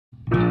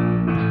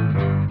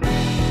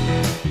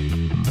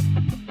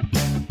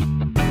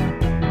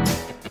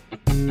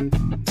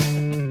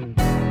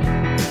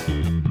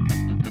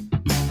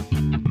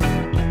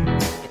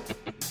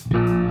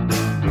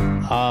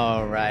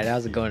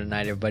how's it going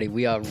tonight, everybody?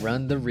 We are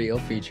Run the Reel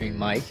featuring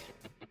Mike,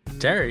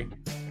 Terry,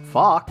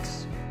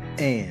 Fox,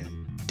 and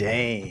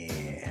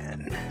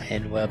Dan.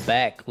 and we're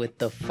back with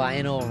the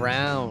final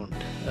round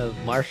of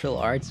martial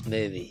arts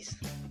movies.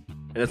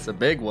 and it's a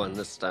big one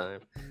this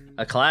time.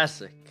 A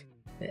classic.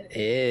 It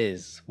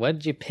is. What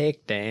did you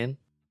pick, Dan?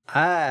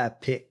 I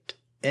picked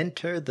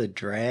Enter the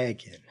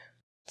Dragon.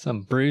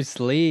 Some Bruce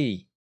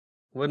Lee.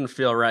 Wouldn't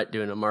feel right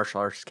doing a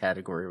martial arts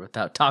category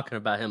without talking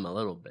about him a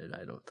little bit,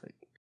 I don't think.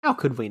 how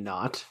could we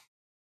not?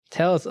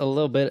 Tell us a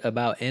little bit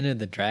about Enter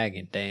the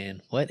Dragon,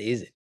 Dan. What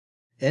is it?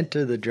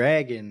 Enter the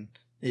Dragon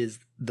is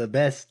the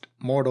best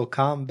Mortal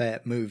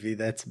Kombat movie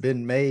that's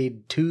been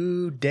made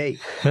to date.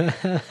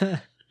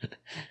 Per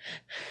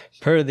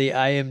the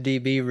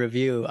IMDb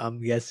review, I'm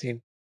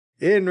guessing.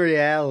 In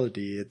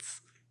reality,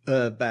 it's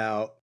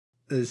about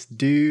this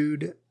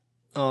dude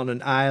on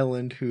an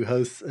island who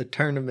hosts a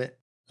tournament,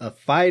 a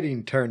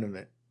fighting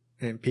tournament,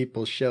 and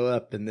people show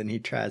up, and then he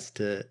tries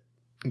to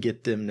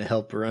get them to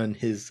help run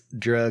his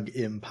drug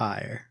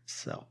empire.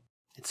 So,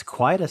 It's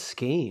quite a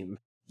scheme.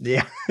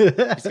 yeah.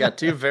 He's got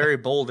two very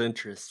bold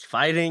interests,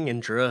 fighting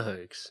and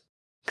drugs.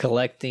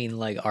 Collecting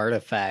like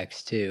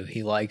artifacts too.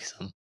 He likes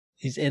them.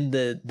 He's in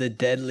the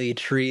deadly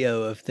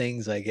trio of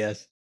things, I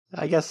guess.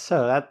 I guess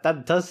so.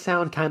 That does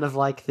sound kind of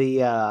like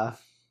the,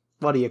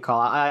 what do you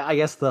call it? I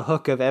guess the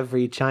hook of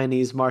every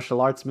Chinese martial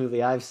arts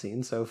movie I've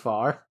seen so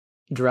far.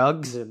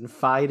 Drugs and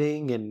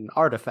fighting and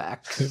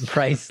artifacts.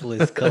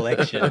 Priceless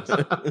collections.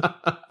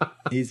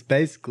 He's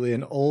basically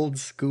an old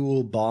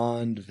school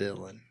Bond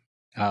villain.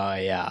 Oh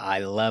yeah, I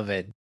love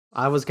it.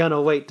 I was gonna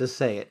wait to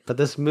say it, but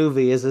this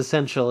movie is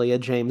essentially a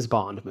James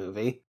Bond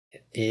movie.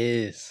 It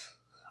is.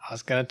 I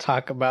was gonna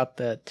talk about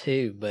that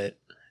too, but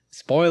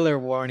spoiler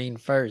warning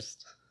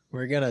first.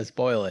 We're gonna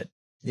spoil it.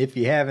 If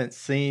you haven't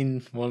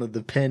seen one of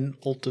the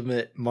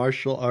penultimate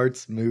martial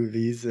arts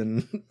movies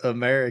in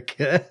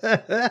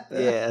America,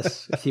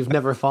 Yes, if you've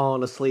never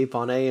fallen asleep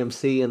on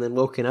AMC and then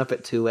woken up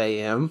at 2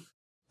 a.m.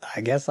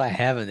 I guess I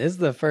haven't. This is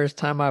the first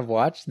time I've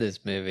watched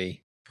this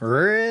movie.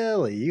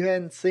 Really? You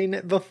hadn't seen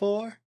it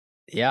before?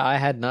 Yeah, I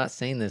had not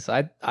seen this.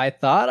 I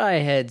thought I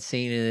had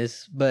seen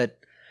this, but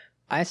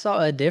I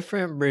saw a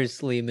different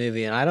Bruce Lee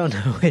movie, and I don't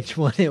know which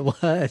one it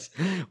was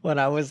when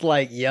I was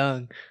like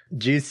young.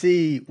 Did you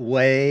see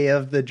Way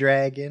of the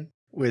Dragon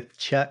with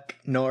Chuck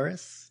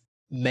Norris?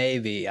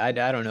 Maybe. I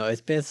don't know.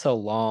 It's been so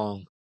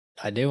long.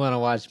 I do want to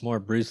watch more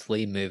Bruce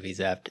Lee movies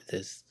after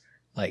this.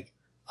 Like,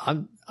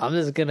 I'm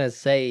just gonna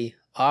say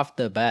off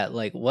the bat,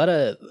 like, what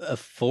a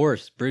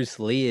force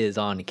Bruce Lee is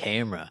on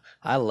camera.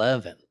 I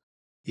love him.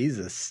 He's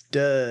a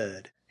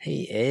stud.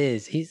 He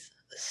is. He's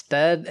a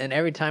stud, and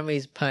every time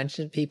he's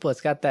punching people, it's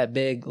got that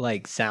big,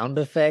 like, sound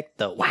effect,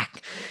 the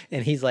whack,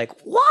 and he's like,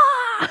 wah!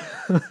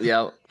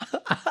 Yeah,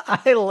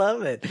 I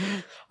love it.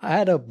 I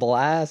had a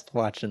blast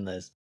watching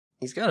this.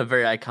 he's got a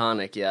very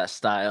iconic,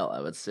 style,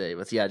 I would say,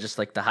 with, just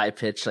like the high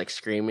pitch, like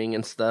screaming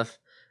and stuff.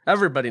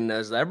 Everybody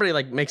knows that. Everybody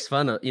like makes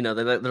fun of,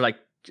 they're like,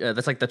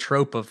 that's like the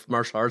trope of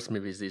martial arts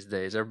movies these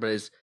days.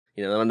 Everybody's,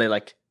 when they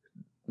like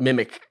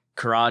mimic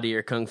karate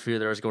or kung fu,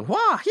 they're always going,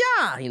 wah,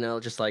 yeah,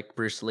 just like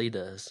Bruce Lee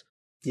does.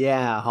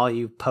 Yeah, all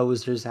you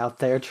posers out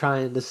there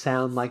trying to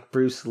sound like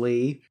Bruce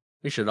Lee.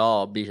 We should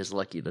all be as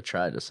lucky to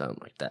try to sound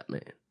like that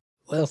man.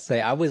 Will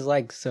say, I was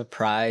like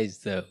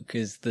surprised though,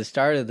 because the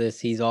start of this,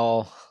 he's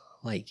all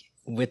like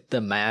with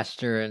the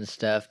master and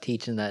stuff,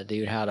 teaching that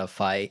dude how to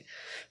fight.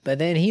 But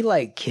then he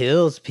like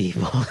kills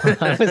people.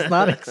 I was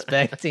not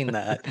expecting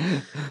that.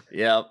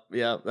 Yeah,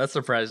 that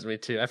surprised me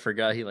too. I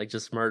forgot he like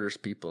just murders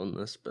people in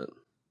this, but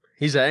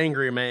he's an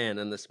angry man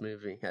in this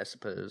movie, I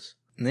suppose.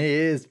 He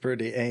is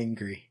pretty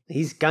angry.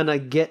 He's gonna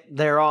get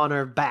their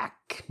honor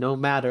back, no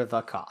matter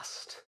the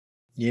cost.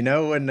 You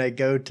know when they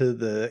go to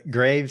the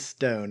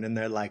gravestone and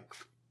they're like,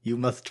 you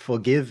must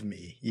forgive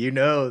me. You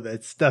know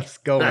that stuff's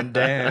going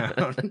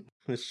down.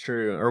 It's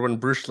true. Or when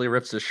Bruce Lee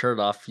rips his shirt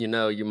off, you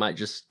might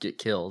just get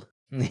killed.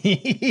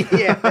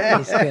 Yeah.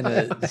 He's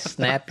gonna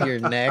snap your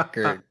neck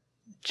or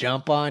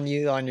jump on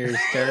you on your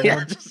sternum.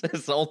 Yeah, just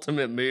his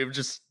ultimate move,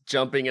 just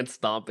jumping and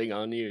stomping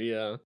on you,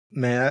 yeah.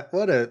 Man,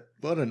 what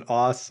an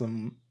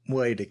awesome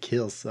way to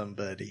kill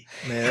somebody.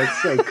 Man,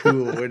 that's so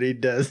cool when he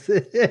does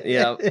it.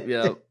 Yeah.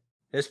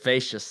 His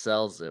face just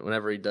sells it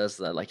whenever he does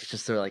that. Like, it's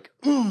just sort of like,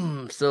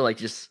 so like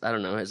just, I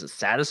don't know, is it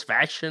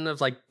satisfaction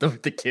of like the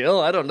kill?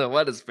 I don't know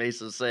what his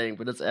face is saying,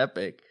 but it's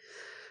epic.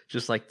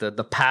 Just like the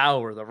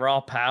power, the raw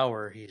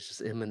power he's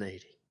just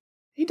emanating.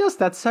 He does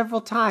that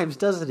several times,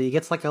 doesn't he? He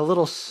gets like a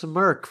little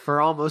smirk for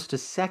almost a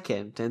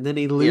second, and then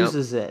he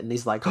loses it, and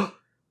he's like,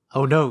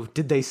 oh no,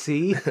 did they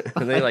see?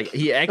 And then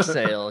he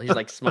exhales, he's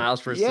like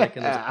smiles for a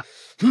second,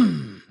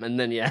 and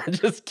then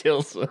just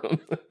kills him.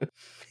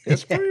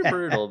 It's pretty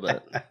brutal,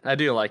 but I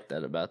do like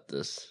that about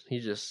this. He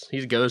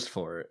goes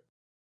for it.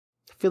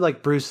 I feel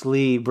like Bruce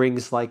Lee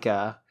brings like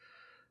a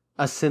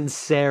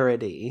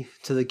sincerity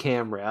to the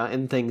camera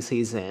in things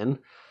he's in.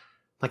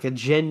 Like a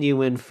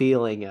genuine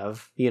feeling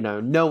of,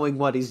 knowing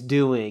what he's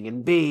doing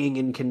and being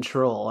in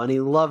control, and he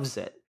loves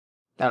it.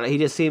 I don't know, he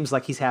just seems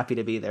like he's happy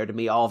to be there to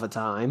me all the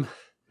time.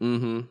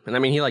 And I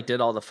mean, he like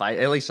did all the fight.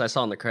 At least I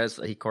saw in the credits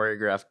that he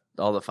choreographed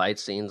all the fight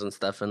scenes and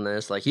stuff in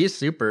this. Like he's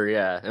super,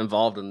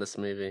 involved in this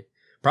movie.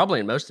 Probably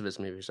in most of his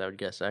movies, I would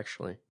guess.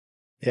 Actually,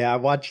 Yeah, I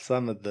watched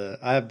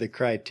I have the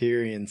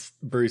Criterion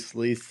Bruce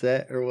Lee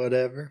set or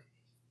whatever.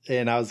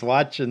 And I was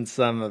watching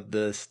some of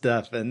the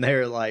stuff, and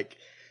they're like,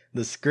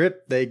 the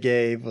script they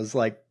gave was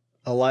like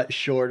a lot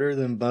shorter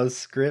than most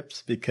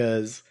scripts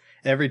because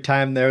every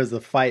time there was a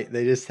fight,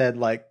 they just had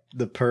like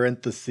the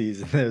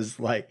parentheses, and it was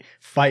like,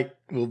 fight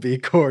will be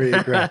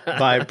choreographed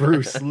by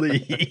Bruce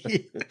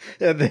Lee.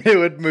 And then it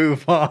would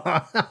move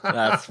on.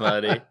 that's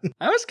funny.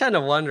 I always kind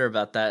of wonder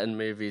about that in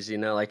movies,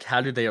 like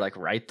how do they like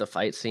write the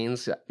fight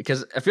scenes?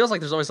 Because it feels like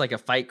there's always like a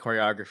fight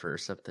choreographer or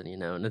something,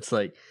 and it's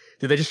like,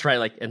 do they just write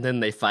like, and then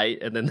they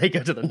fight and then they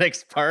go to the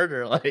next part,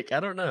 or like, I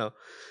don't know.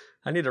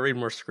 I need to read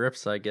more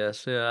scripts, I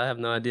guess. Yeah, I have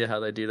no idea how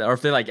they do that. Or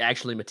if they like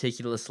actually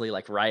meticulously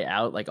like write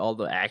out like all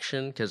the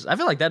action, because I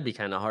feel like that'd be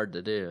kind of hard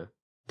to do.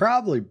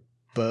 Probably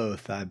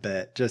both, I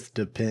bet. Just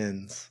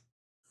depends.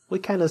 We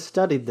kind of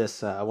studied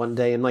this one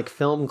day in like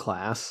film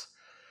class.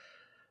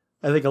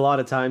 I think a lot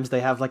of times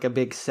they have like a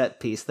big set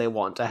piece they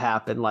want to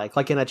happen,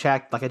 like in a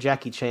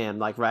Jackie Chan,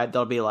 like right,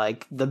 they'll be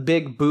like the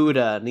big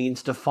Buddha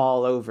needs to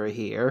fall over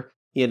here.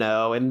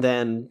 And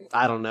then,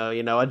 I don't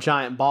know, a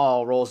giant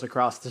ball rolls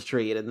across the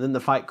street, and then the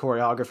fight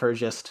choreographer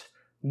just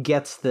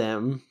gets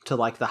them to,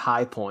 like, the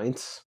high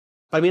points.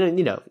 I mean,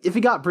 if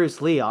you got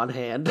Bruce Lee on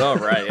hand... Oh,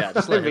 right, yeah,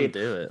 just let him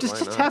do it.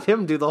 Just have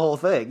him do the whole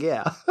thing,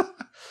 yeah.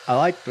 I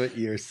liked what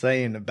you were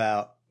saying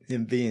about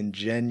him being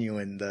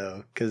genuine,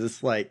 though, because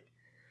it's like,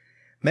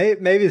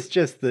 maybe it's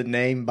just the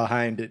name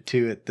behind it,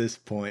 too, at this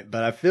point,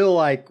 but I feel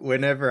like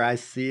whenever I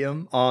see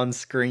him on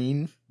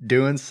screen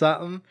doing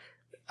something...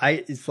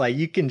 it's like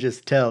you can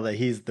just tell that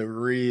he's the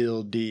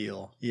real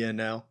deal,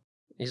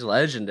 He's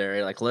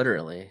legendary, like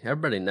literally.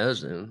 Everybody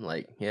knows him.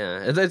 Like,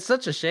 yeah, it's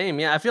such a shame.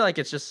 Yeah, I feel like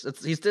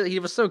he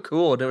was so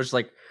cool, and it was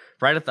like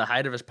right at the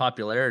height of his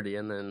popularity,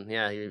 and then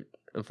he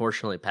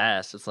unfortunately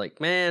passed. It's like,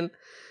 man,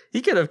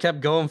 he could have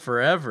kept going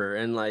forever,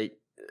 and like,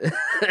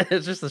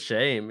 it's just a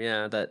shame,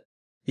 that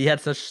he had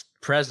such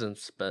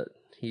presence, but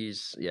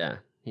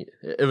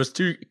it was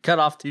too cut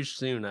off too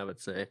soon, I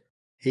would say.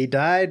 He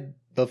died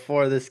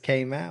before this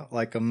came out,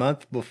 like a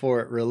month before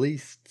it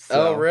released.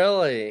 So. Oh,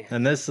 really?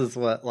 And this is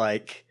what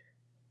like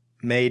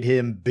made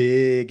him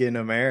big in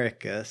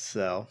America.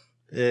 So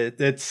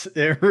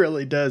it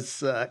really does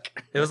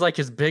suck. It was like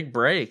his big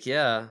break.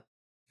 Yeah.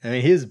 I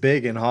mean, he was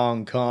big in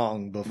Hong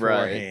Kong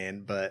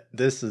beforehand, but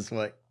this is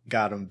what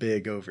got him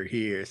big over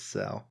here.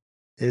 So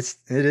it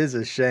is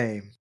a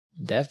shame.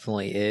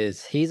 Definitely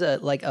is. He's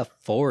a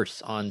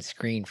force on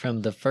screen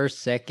from the first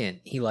second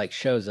he like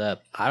shows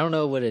up. I don't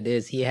know what it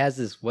is. He has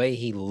this way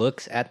he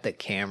looks at the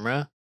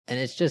camera, and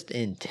it's just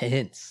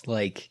intense.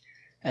 Like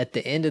at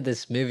the end of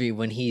this movie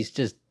when he's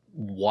just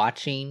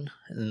watching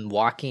and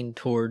walking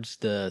towards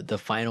the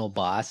final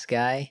boss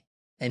guy,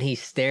 and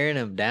he's staring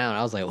him down.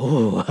 I was like,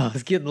 "Ooh!" I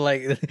was getting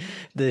like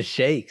the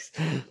shakes.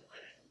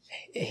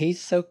 He's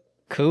so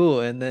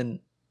cool, and then.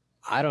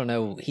 I don't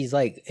know. He's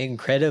like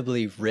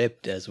incredibly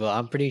ripped as well.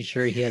 I'm pretty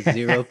sure he has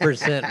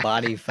 0%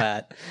 body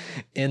fat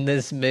in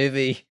this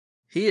movie.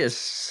 He is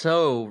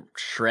so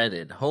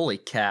shredded. Holy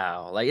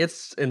cow. Like,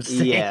 it's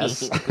insane.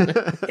 Yes.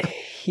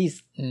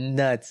 He's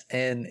nuts.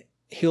 And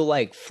he'll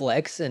like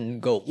flex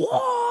and go,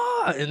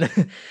 whoa!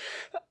 And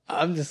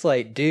I'm just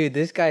like, dude,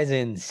 this guy's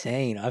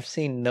insane. I've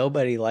seen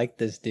nobody like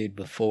this dude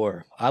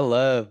before. I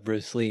love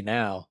Bruce Lee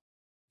now.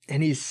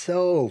 And he's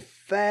so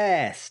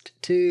fast,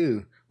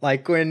 too.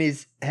 Like when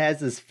has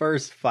his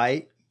first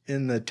fight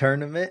in the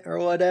tournament or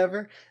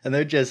whatever, and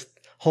they're just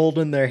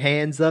holding their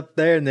hands up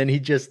there, and then he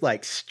just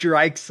like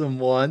strikes them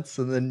once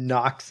and then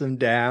knocks them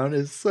down.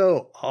 It's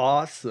so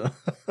awesome.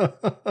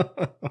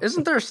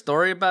 Isn't there a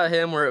story about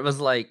him where it was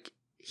like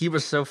he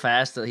was so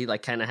fast that he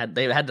like kind of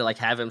they had to like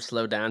have him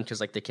slow down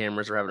because like the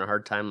cameras were having a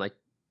hard time like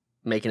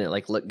making it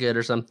like look good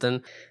or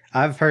something?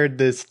 I've heard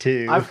this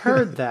too. I've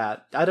heard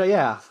that.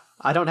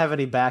 I don't have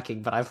any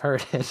backing, but I've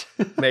heard it.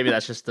 Maybe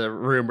that's just a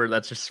rumor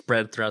that's just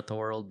spread throughout the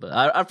world.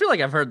 But I feel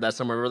like I've heard that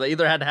somewhere where they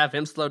either had to have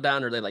him slow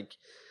down or they like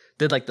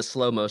did like the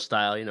slow-mo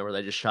style, where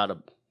they just shot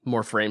up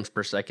more frames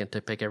per second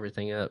to pick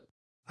everything up.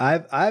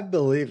 I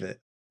believe it.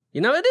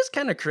 It is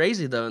kind of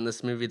crazy though in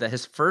this movie that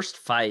his first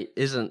fight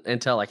isn't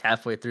until like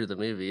halfway through the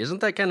movie.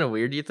 Isn't that kind of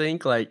weird, you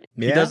think? Like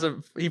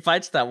he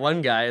fights that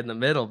one guy in the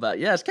middle, but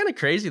yeah, it's kind of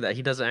crazy that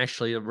he doesn't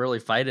actually really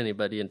fight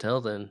anybody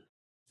until then.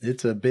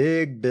 It's a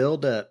big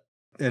build up.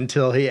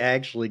 Until he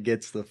actually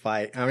gets the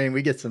fight. I mean,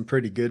 we get some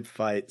pretty good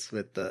fights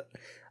with the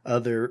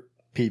other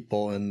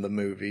people in the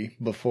movie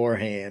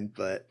beforehand,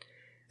 but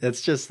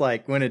it's just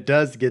like when it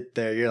does get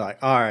there, you're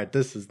like, all right,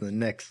 this is the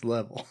next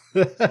level.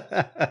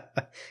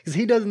 Because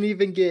he doesn't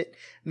even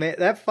man,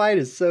 that fight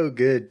is so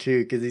good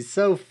too, because he's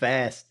so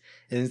fast.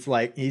 And it's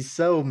like, he's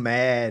so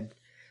mad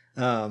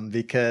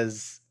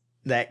because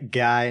that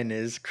guy and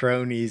his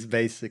cronies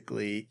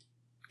basically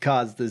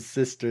caused his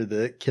sister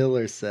to kill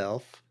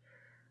herself.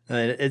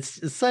 And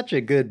it's such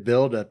a good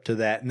build up to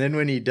that. And then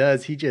when he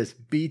does, he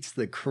just beats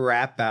the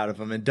crap out of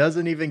him and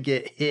doesn't even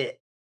get hit.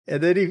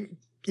 And then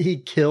he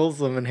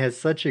kills him and has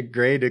such a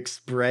great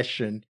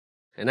expression.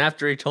 And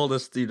after he told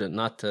his student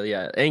not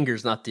to,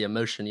 anger's not the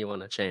emotion you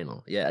want to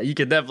channel. Yeah, you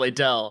could definitely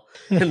tell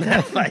in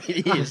that fight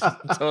he's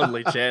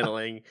totally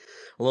channeling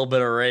a little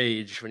bit of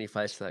rage when he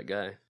fights that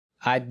guy.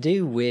 I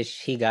do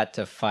wish he got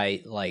to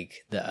fight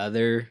like the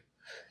other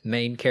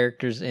main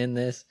characters in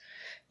this.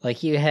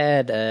 Like you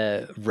had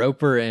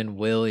Roper and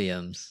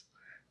Williams,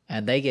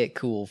 and they get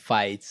cool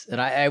fights. And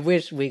I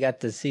wish we got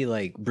to see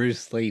like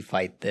Bruce Lee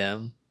fight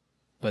them,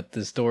 but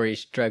the story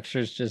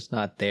structure's just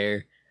not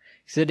there.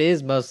 Because it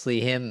is mostly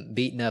him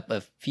beating up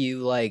a few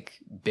like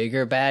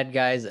bigger bad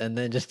guys and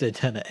then just a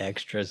ton of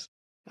extras.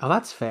 Oh,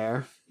 that's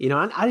fair. You know,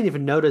 I didn't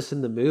even notice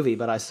in the movie,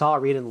 but I saw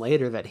reading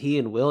later that he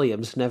and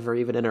Williams never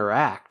even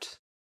interact.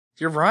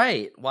 You're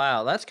right.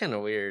 Wow, that's kind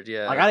of weird.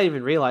 Yeah, Like, I didn't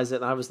even realize it,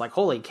 and I was like,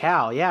 holy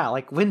cow, yeah,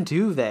 like, when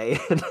do they?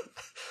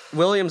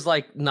 Williams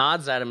like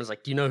nods at him and is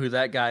like, "Do you know who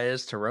that guy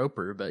is?" to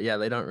Roper, but yeah,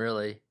 they don't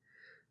really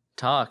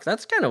talk.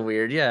 That's kind of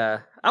weird.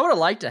 Yeah, I would have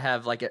liked to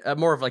have like a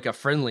more of like a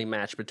friendly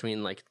match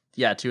between like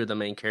two of the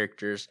main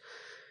characters,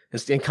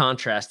 in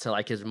contrast to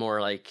like his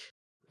more like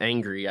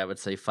angry, I would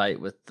say, fight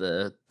with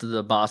the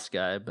boss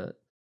guy. But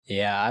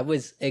Yeah, I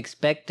was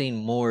expecting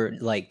more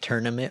like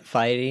tournament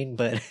fighting,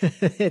 but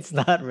it's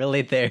not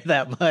really there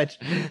that much.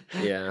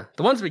 yeah,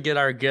 the ones we get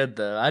are good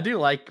though. I do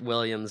like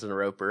Williams and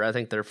Roper. I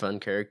think they're fun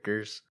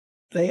characters.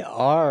 They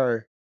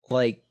are.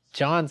 Like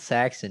John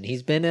Saxon,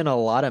 he's been in a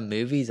lot of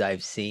movies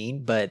I've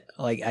seen, but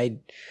like I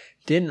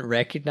didn't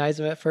recognize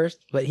him at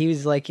first. But he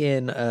was like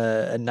in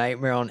A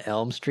Nightmare on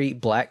Elm Street,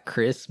 Black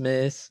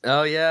Christmas.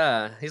 Oh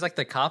yeah, he's like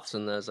the cops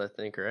in those, I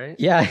think, right?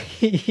 Yeah,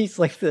 he's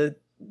like the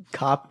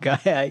cop guy,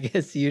 I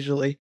guess,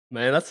 usually.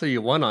 Man, that's who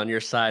you want on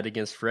your side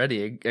against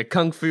Freddy, a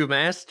kung fu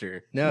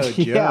master. No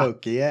Yeah.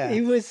 joke, yeah.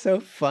 He was so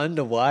fun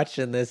to watch,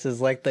 and this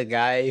is like the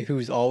guy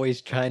who's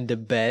always trying to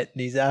bet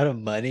and he's out of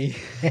money.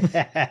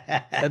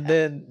 And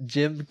then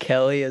Jim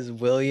Kelly as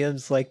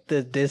Williams, like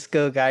the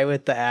disco guy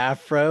with the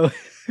afro,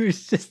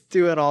 who's just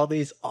doing all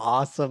these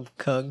awesome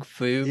kung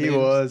fu He moves.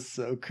 was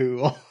so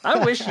cool.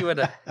 I wish he would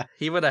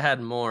have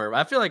had more.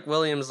 I feel like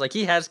Williams, like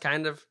he has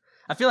kind of.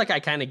 I feel like I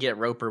kind of get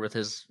Roper with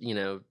his,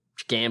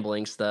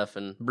 gambling stuff,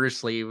 and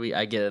Bruce Lee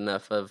I get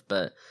enough of,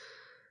 but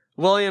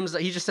Williams,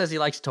 he just says he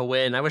likes to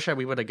win. I wish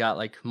we would have got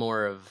like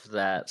more of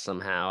that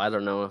somehow. I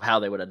don't know how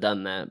they would have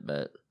done that,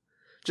 but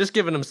just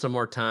giving him some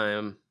more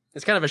time.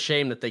 It's kind of a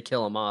shame that they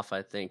kill him off,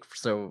 I think,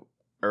 so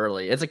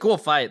early. It's a cool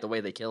fight the way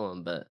they kill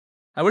him, but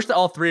I wish that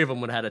all three of them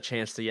would have had a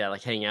chance to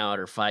like hang out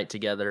or fight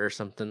together or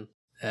something.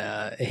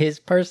 His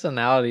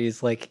personality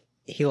is like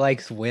he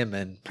likes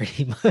women,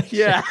 pretty much.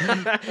 Yeah.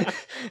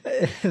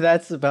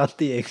 That's about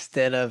the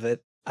extent of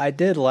it. I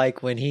did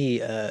like when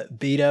he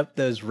beat up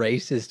those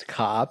racist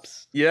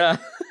cops, Yeah.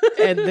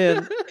 and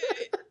then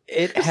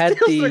it had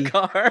Steals their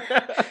car.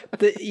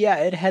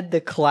 it had the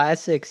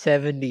classic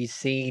 70s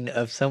scene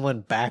of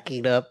someone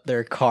backing up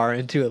their car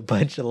into a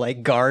bunch of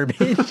like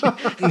garbage.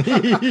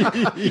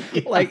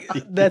 Like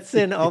that's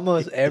in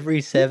almost every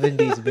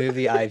 70s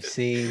movie I've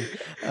seen.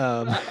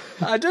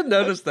 I did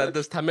notice that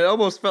this time. It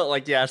almost felt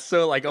like,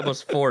 so like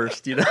almost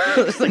forced,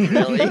 It's like,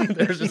 really?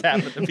 There just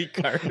happened to be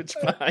garbage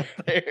behind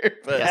there.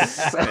 But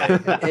Yes.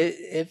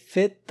 it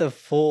fit the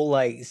full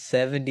like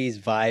 70s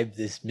vibe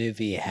this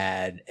movie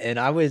had, and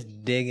I was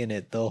digging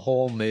it the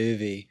whole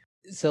movie.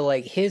 So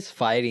like his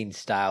fighting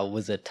style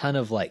was a ton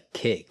of like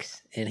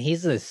kicks, and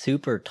he's a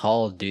super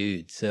tall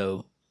dude,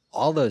 so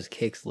all those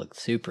kicks looked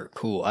super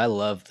cool. I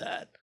love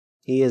that.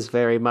 He is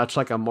very much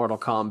like a Mortal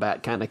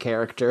Kombat kind of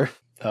character.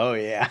 Oh,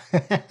 yeah.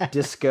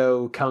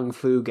 Disco kung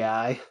fu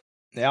guy.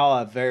 They all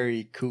have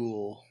very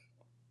cool,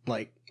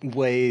 like,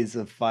 ways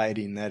of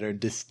fighting that are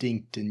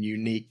distinct and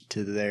unique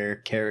to their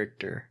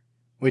character,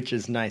 which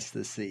is nice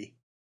to see.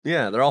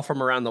 yeah, they're all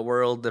from around the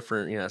world,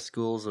 different,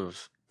 schools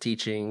of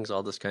teachings,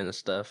 all this kind of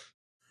stuff.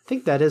 I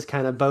think that is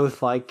kind of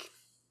both like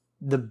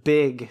the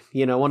big,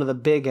 one of the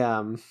big,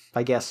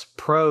 I guess,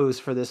 pros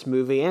for this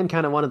movie and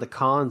kind of one of the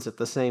cons at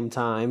the same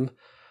time.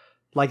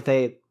 Like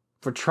they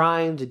were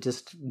trying to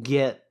just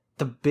get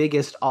the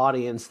biggest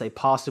audience they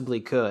possibly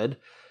could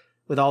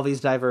with all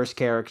these diverse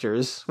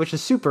characters, which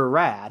is super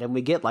rad. And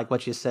we get, like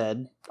what you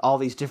said, all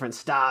these different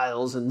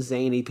styles and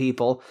zany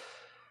people.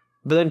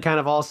 But then kind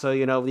of also,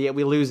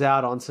 we lose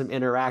out on some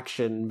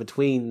interaction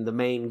between the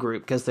main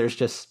group because there's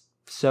just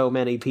so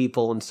many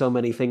people and so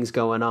many things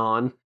going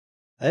on.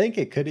 I think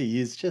it could have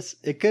used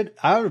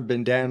I would have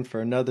been down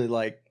for another,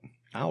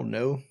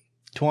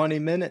 20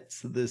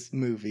 minutes of this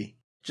movie.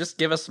 Just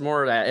give us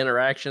more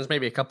interactions,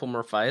 maybe a couple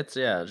more fights,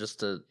 just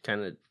to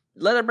kind of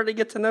let everybody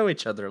get to know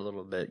each other a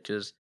little bit,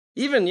 because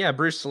even,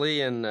 Bruce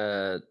Lee and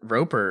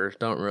Roper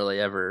don't really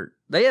ever...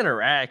 They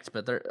interact,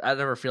 but I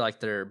never feel like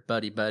they're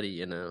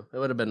buddy-buddy, It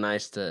would have been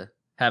nice to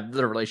have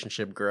the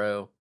relationship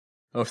grow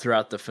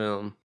throughout the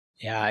film.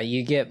 Yeah,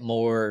 you get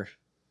more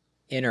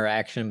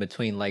interaction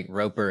between like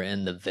Roper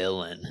and the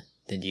villain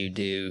than you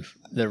do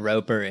the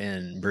Roper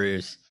and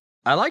Bruce.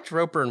 I liked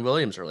Roper and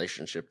Williams'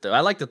 relationship, though. I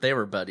liked that they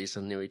were buddies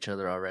and knew each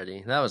other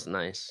already. That was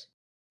nice.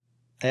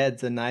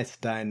 Adds a nice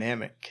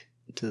dynamic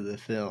to the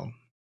film.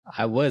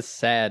 I was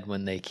sad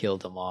when they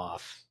killed him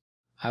off.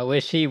 I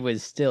wish he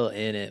was still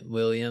in it,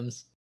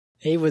 Williams.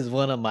 He was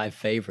one of my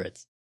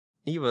favorites.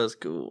 He was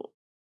cool.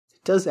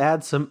 It does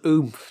add some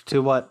oomph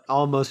to what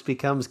almost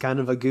becomes kind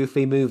of a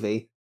goofy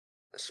movie.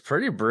 It's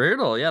pretty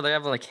brutal. Yeah, they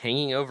have like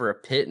hanging over a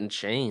pit in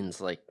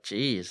chains. Like,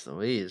 geez,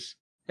 Louise.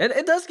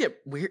 It does get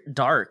weird,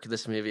 dark.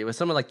 This movie with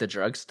some of like the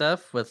drug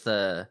stuff. With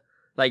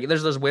like,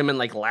 there's those women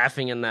like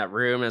laughing in that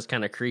room. And it's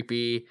kind of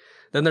creepy.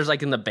 Then there's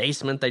like in the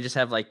basement, they just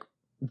have like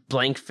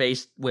blank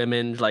faced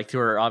women like who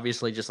are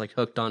obviously just like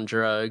hooked on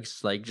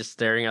drugs, like just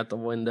staring out the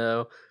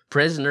window.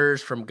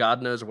 Prisoners from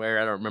God knows where.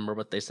 I don't remember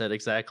what they said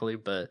exactly,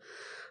 but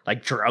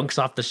like drunks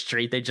off the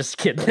street they just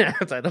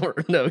kidnapped. I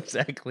don't know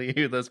exactly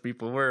who those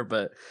people were,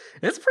 but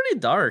it's pretty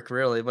dark,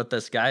 really, what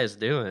this guy is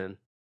doing.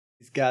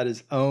 He's got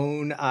his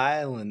own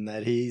island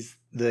that he's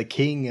the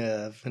king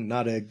of, and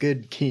not a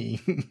good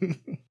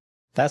king.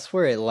 That's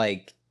where it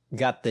like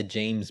got the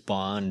James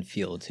Bond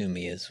feel to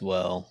me as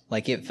well.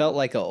 Like it felt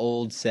like an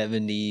old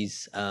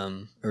 70s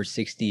or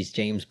 60s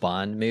James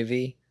Bond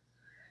movie.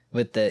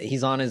 With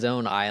he's on his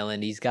own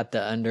island, he's got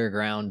the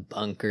underground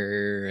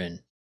bunker, and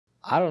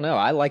I don't know,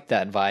 I like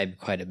that vibe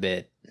quite a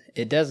bit.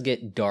 It does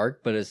get dark,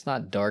 but it's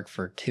not dark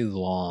for too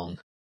long.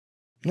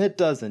 It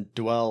doesn't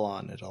dwell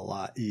on it a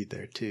lot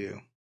either, too.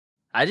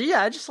 I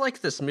just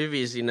like this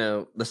movie's,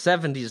 the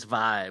 70s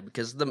vibe,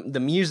 because the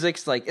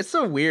music's like, it's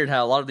so weird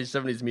how a lot of these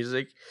 70s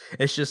music,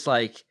 it's just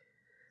like,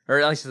 or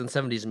at least in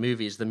 70s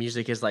movies, the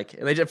music is like,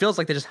 it feels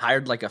like they just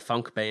hired like a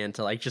funk band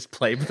to like just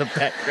play the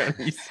background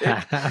music.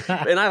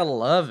 And I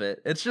love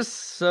it. It's just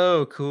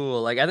so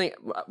cool. Like, I think,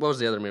 what was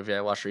the other movie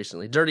I watched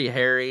recently? Dirty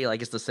Harry.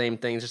 Like, it's the same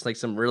thing. Just like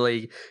some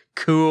really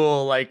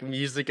cool like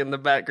music in the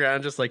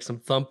background, just like some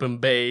thumping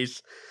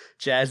bass,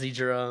 jazzy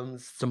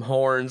drums, some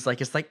horns. Like,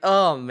 it's like,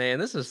 oh man,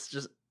 this is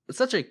just, it's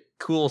such a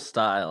cool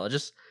style. It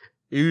just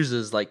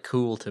oozes like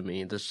cool to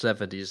me, the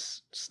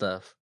 70s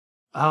stuff.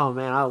 Oh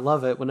man, I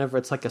love it whenever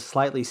it's like a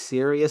slightly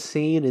serious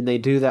scene and they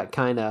do that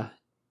kind of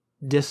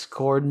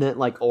discordant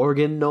like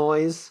organ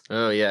noise.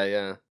 Oh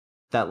yeah.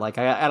 That like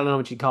I don't know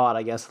what you call it,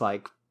 I guess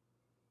like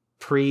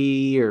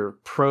pre or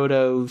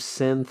proto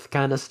synth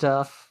kind of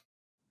stuff.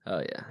 Oh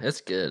yeah,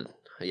 it's good.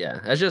 Yeah,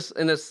 it's just,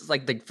 and it's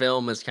like the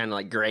film is kind of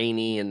like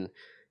grainy and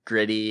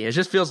gritty. It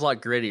just feels a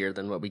lot grittier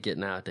than what we get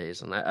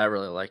nowadays, and I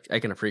really I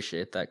can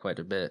appreciate that quite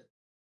a bit.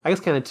 I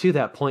guess kind of to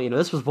that point,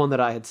 this was one that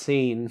I had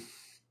seen,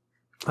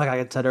 like I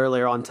had said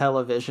earlier, on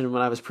television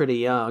when I was pretty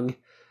young.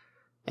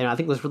 And I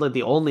think it was really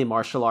the only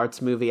martial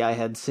arts movie I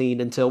had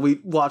seen until we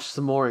watched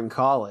some more in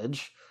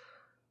college.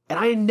 And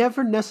I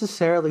never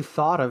necessarily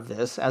thought of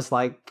this as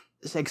like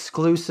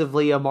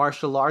exclusively a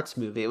martial arts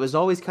movie. It was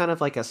always kind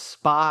of like a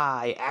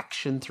spy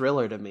action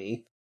thriller to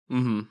me.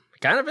 Mm-hmm.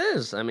 Kind of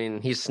is. I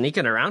mean, he's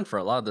sneaking around for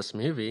a lot of this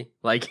movie.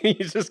 Like,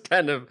 he's just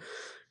kind of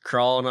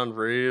crawling on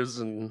roofs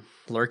and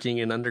lurking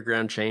in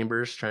underground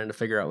chambers, trying to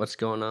figure out what's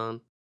going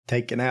on.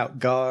 Taking out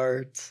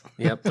guards.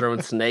 Yep,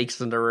 throwing snakes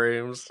into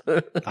rooms.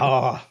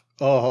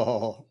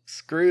 Oh,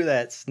 screw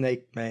that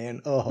snake,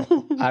 man.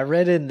 Oh. I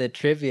read in the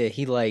trivia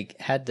he like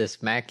had to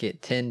smack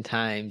it 10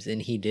 times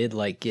and he did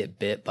like get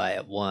bit by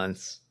it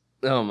once.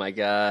 Oh my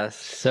gosh.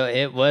 So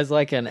it was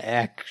like an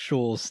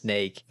actual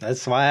snake.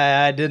 That's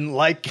why I didn't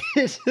like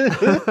it.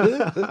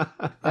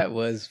 That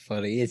was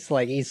funny. It's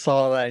like he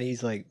saw that and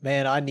he's like,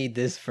 man, I need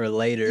this for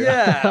later.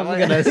 Yeah, I'm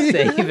gonna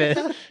save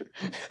it.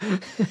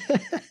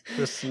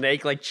 The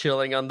snake like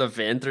chilling on the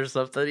vent or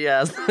something.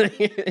 Yeah, it's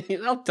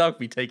like, don't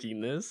be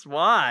taking this.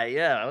 Why?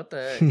 Yeah, what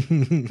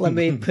the heck? Let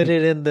me put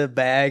it in the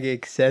bag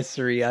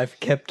accessory I've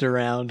kept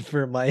around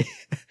for my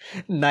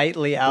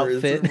nightly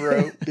outfit.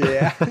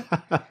 Yeah.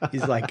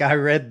 He's like, I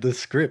read the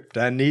script.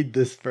 I need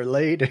this for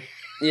later.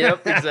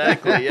 Yep,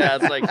 exactly. Yeah,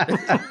 it's like,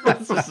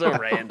 it's just so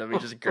random. He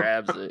just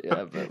grabs it.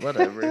 Yeah, but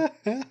whatever.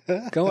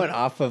 Going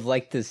off of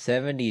like the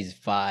 70s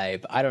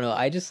vibe, I don't know.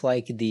 I just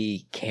like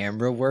the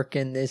camera work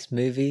in this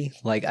movie.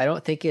 Like, I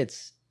don't think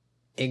it's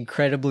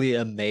incredibly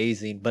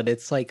amazing, but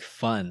it's like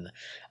fun.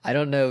 I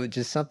don't know,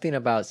 just something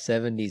about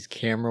 70s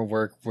camera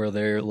work where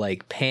they're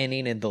like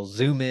panning and they'll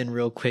zoom in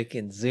real quick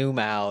and zoom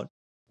out.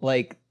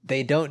 Like,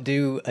 they don't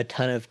do a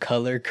ton of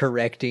color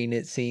correcting,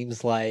 it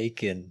seems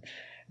like, and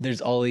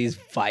there's all these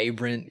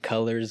vibrant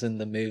colors in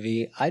the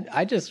movie.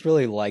 I just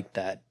really like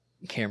that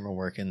camera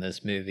work in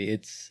this movie.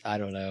 It's, I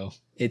don't know,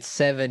 it's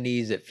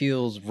 70s, it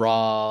feels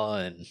raw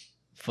and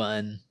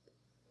fun.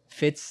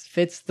 Fits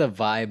the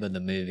vibe of the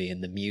movie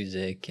and the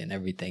music and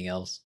everything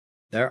else.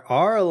 There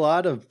are a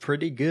lot of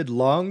pretty good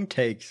long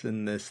takes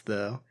in this,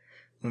 though,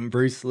 when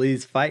Bruce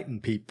Lee's fighting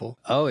people.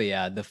 Oh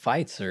yeah, the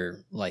fights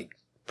are like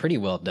pretty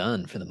well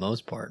done for the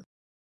most part.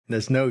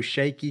 There's no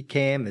shaky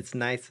cam. It's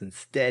nice and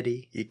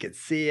steady. You can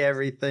see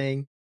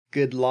everything.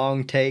 Good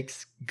long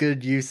takes.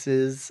 Good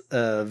uses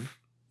of,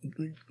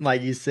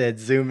 like you said,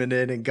 zooming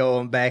in and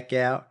going back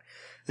out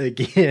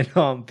again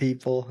on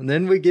people. And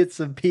then we get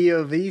some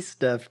POV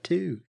stuff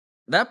too.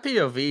 That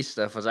POV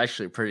stuff was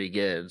actually pretty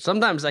good.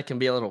 Sometimes that can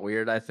be a little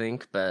weird, I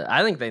think, but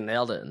I think they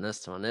nailed it in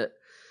this one. It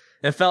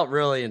felt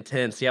really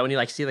intense. Yeah, when you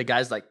like see the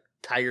guys like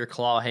tiger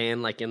claw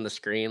hand like in the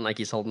screen, like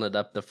he's holding it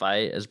up to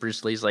fight as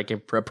Bruce Lee's like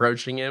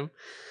approaching him.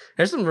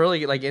 There's some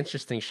really like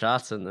interesting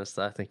shots in this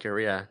that I think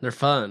are they're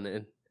fun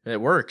and it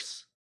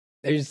works.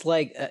 There's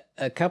like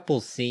a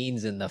couple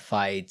scenes in the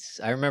fights.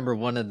 I remember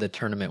one of the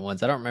tournament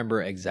ones. I don't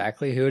remember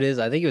exactly who it is.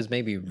 I think it was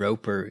maybe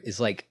Roper. Is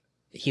like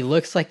he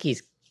looks like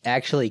he's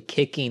actually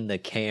kicking the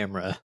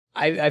camera.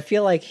 I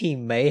feel like he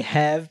may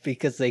have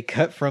because they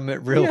cut from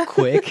it real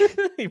quick.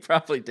 He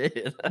probably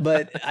did.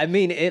 But I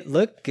mean, it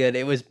looked good.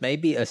 It was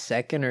maybe a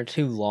second or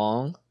two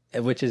long,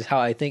 which is how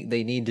I think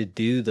they need to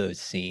do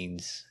those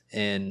scenes.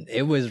 And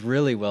it was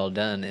really well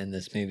done in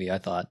this movie, I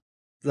thought.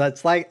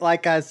 That's like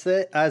I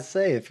say,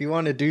 if you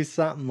want to do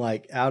something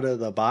like out of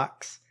the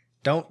box,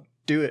 don't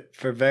do it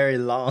for very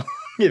long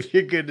if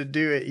you're going to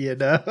do it, you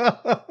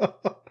know?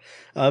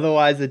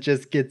 Otherwise, it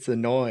just gets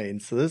annoying.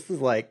 So this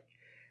is like,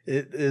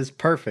 it is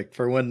perfect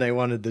for when they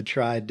wanted to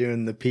try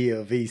doing the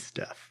POV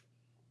stuff.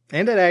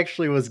 And it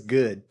actually was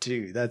good,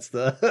 too. That's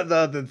the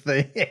other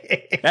thing.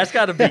 That's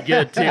got to be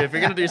good, too. If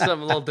you're going to do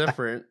something a little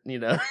different, you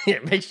know,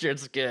 make sure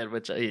it's good,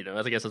 which, you know,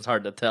 I guess it's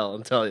hard to tell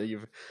until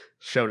you've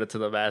shown it to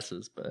the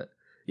masses. But,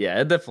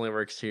 yeah, it definitely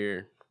works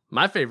here.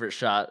 My favorite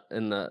shot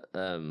in the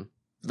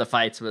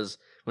fights was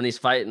when he's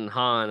fighting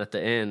Han at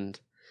the end.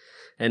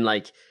 And,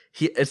 like,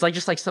 it's like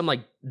just like some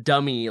like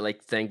dummy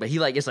like thing, but he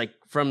like is like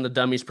from the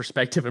dummy's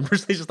perspective, and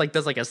Bruce Lee just like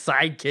does like a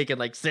side kick and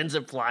like sends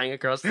it flying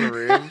across the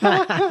room.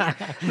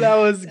 That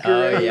was great.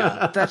 Oh,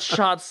 yeah. That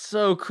shot's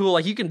so cool.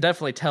 Like you can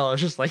definitely tell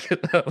it's just like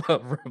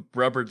a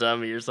rubber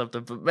dummy or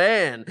something. But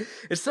man,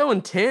 it's so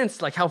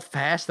intense. Like how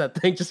fast that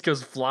thing just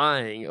goes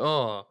flying.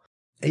 Oh,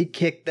 He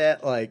kicked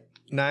that like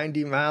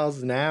 90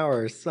 miles an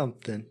hour or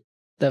something.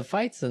 The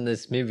fights in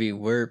this movie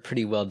were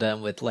pretty well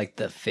done with like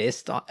the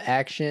fist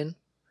action,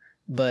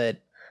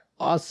 but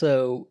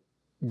also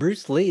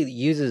Bruce Lee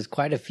uses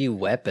quite a few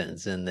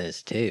weapons in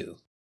this too.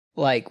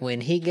 Like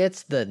when he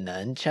gets the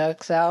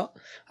nunchucks out,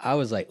 I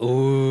was like,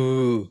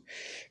 ooh.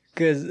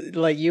 Because,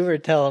 like you were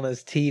telling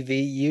us, TV,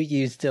 you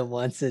used them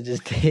once and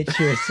just hit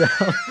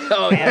yourself.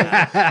 Oh,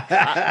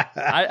 yeah.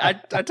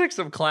 I took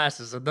some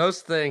classes, and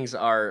those things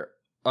are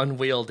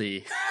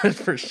unwieldy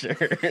for sure.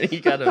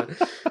 You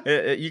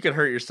could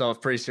hurt yourself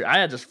pretty soon. I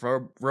had just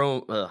foam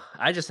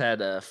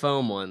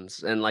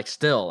ones, and like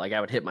still, like I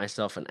would hit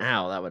myself, and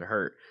ow, that would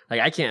hurt.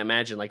 Like I can't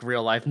imagine like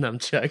real life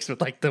nunchucks with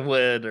like the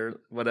wood or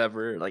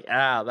whatever. Like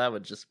ow, that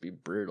would just be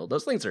brutal.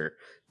 Those things are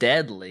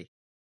deadly.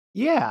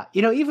 Yeah,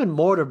 you know, even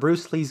more to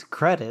Bruce Lee's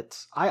credit,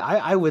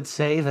 I would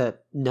say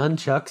that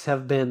nunchucks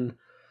have been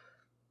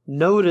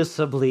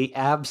noticeably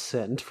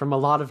absent from a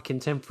lot of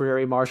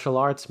contemporary martial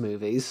arts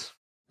movies.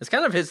 It's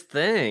kind of his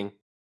thing.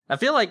 I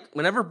feel like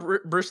whenever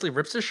Bruce Lee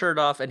rips his shirt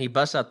off and he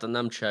busts out the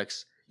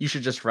nunchucks, you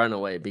should just run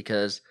away,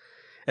 because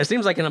it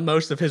seems like in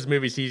most of his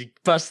movies he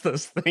busts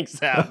those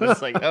things out.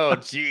 It's like, oh,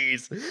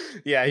 jeez.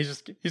 Yeah,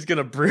 he's going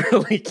to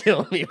brutally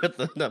kill me with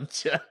the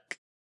nunchuck.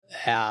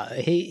 Yeah,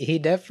 he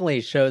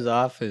definitely shows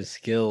off his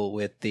skill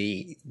with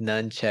the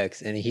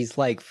nunchucks, and he's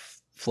like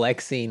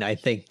flexing, I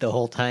think, the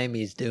whole time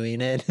he's doing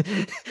it.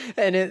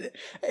 And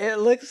it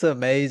looks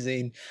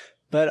amazing.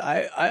 But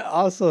I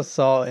also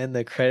saw in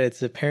the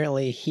credits,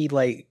 apparently he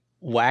like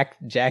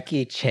whacked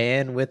Jackie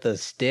Chan with a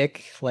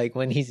stick, like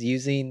when he's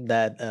using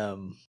that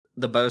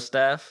the bow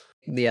staff.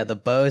 Yeah, the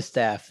bow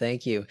staff,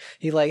 thank you.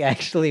 He like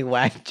actually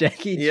whacked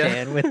Jackie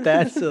Chan with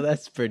that, so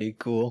that's pretty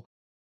cool.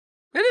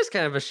 It is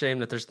kind of a shame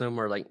that there's no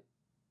more like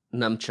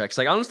nunchucks.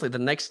 Like honestly, the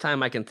next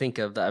time I can think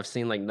of that I've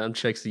seen like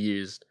nunchucks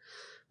used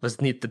was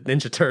the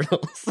Ninja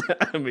Turtles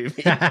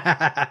movie.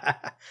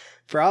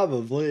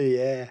 Probably,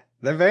 yeah.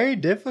 They're very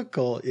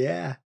difficult,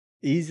 yeah.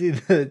 Easy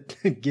to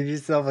give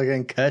yourself a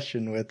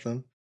concussion with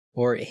them.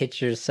 Or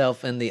hit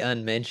yourself in the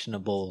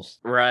unmentionables.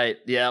 Right,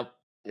 yep.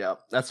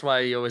 That's why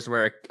you always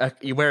wear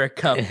a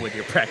cup when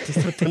you're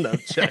practicing with the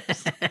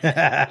nunchucks.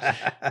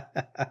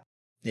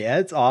 Yeah,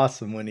 it's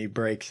awesome when he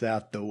breaks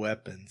out the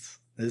weapons.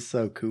 It's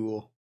so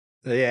cool.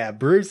 Yeah,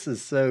 Bruce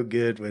is so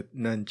good with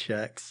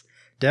nunchucks.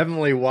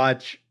 Definitely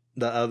watch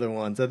the other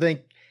ones. I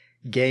think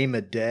Game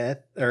of Death,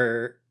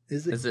 or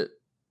is it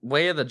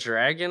Way of the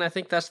Dragon? I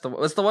think that's the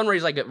one where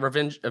he's like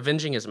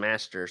avenging his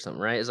master or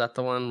something, right? Is that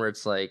the one where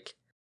it's like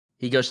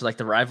he goes to like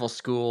the rival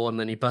school and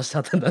then he busts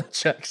out the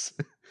nunchucks?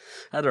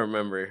 I don't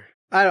remember.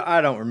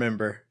 I don't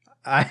remember.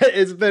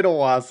 It's been a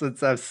while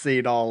since I've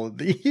seen all of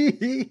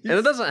these. And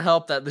it doesn't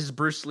help that these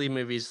Bruce Lee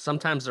movies,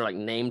 sometimes they're like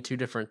named two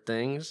different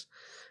things,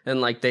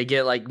 and like they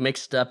get like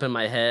mixed up in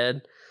my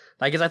head.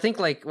 Like, 'cause I think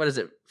like, what is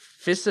it?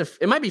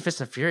 It might be Fist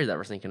of Fury that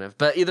we're thinking of,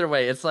 but either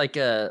way, it's like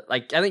I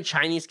think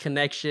Chinese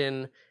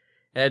Connection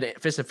and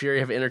Fist of Fury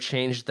have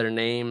interchanged their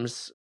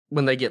names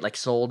when they get like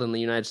sold in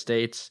the United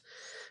States.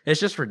 It's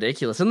just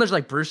ridiculous. And there's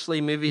like Bruce Lee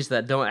movies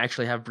that don't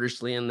actually have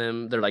Bruce Lee in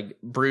them. They're like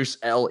Bruce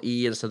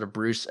L.E. instead of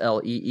Bruce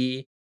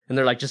L.E.E. And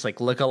they're like just like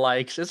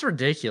lookalikes. It's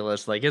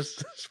ridiculous. Like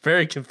it's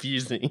very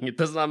confusing. It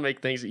does not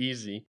make things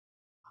easy.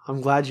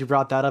 I'm glad you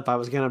brought that up. I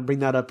was going to bring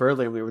that up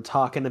earlier. We were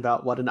talking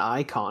about what an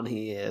icon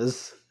he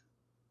is.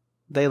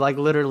 They like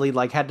literally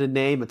like had to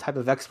name a type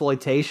of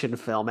exploitation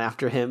film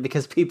after him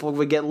because people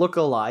would get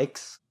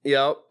lookalikes.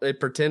 Yep, they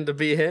pretend to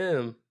be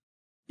him.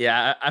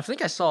 Yeah, I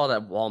think I saw it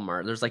at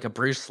Walmart. There's like a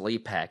Bruce Lee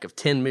pack of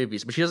 10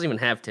 movies, but she doesn't even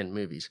have 10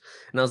 movies.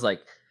 And I was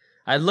like,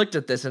 I looked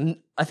at this, and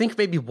I think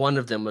maybe one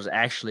of them was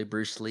actually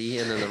Bruce Lee,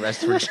 and then the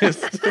rest were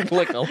just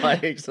look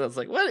alike. So I was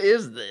like, what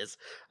is this?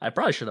 I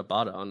probably should have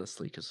bought it,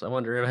 honestly, because I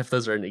wonder if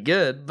those are any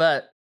good.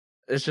 But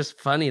it's just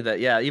funny that,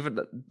 yeah, even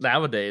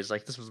nowadays,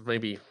 like this was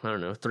maybe, I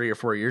don't know, 3 or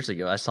 4 years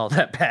ago, I saw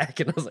that pack,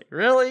 and I was like,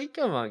 really?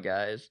 Come on,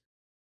 guys.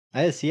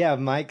 I guess, yeah,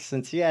 Mike,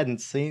 since you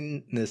hadn't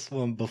seen this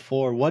one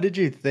before, what did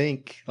you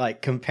think,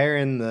 like,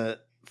 comparing the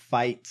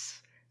fights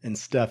and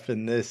stuff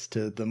in this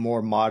to the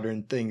more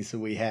modern things that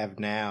we have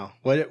now?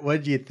 What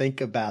did you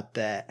think about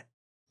that?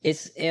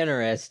 It's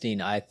interesting,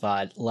 I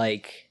thought.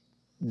 Like,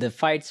 the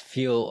fights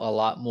feel a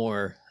lot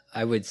more,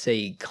 I would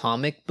say,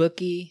 comic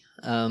booky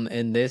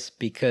in this,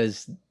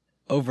 because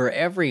over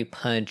every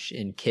punch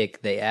and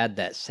kick, they add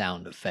that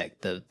sound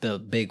effect, the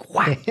big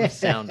whack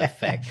sound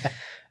effect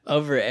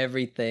over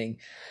everything.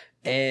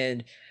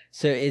 And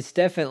so it's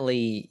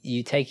definitely,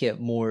 you take it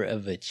more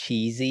of a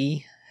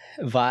cheesy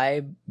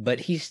vibe, but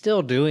he's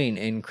still doing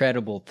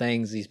incredible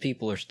things. These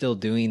people are still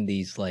doing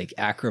these like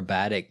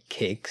acrobatic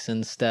kicks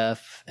and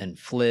stuff and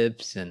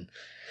flips. And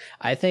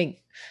I think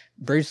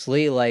Bruce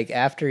Lee, like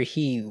after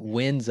he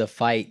wins a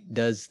fight,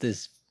 does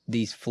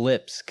these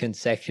flips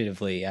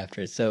consecutively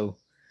after. So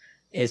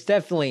it's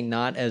definitely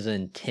not as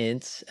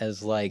intense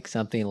as like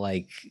something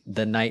like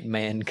The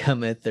Nightman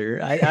Cometh, or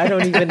I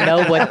don't even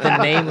know what the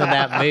name of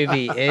that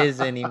movie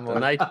is anymore. The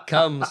night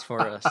comes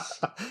for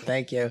us.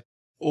 Thank you.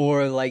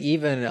 Or like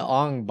even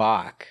Ong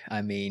Bak.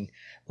 I mean,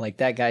 like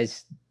that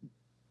guy's,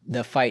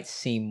 the fights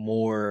seem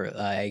more,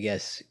 I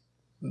guess,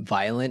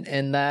 violent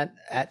in that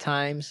at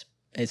times.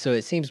 And so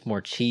it seems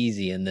more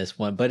cheesy in this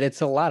one, but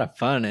it's a lot of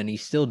fun, and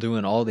he's still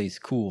doing all these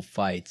cool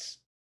fights.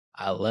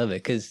 I love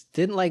it, because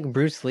didn't like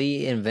Bruce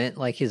Lee invent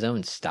like his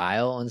own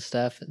style and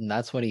stuff, and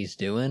that's what he's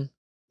doing?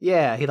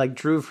 Yeah, he like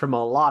drew from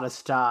a lot of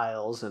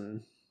styles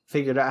and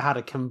figured out how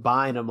to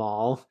combine them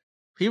all.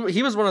 He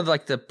was one of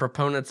like the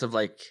proponents of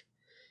like,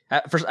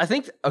 first, I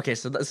think, okay,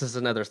 so this is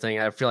another thing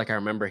I feel like I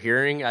remember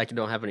hearing. I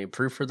don't have any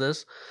proof for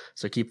this,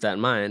 so keep that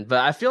in mind. But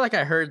I feel like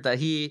I heard that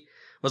he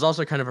was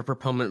also kind of a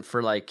proponent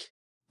for like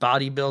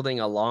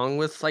bodybuilding along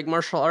with like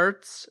martial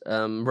arts,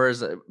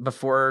 whereas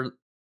before,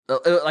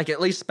 like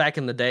at least back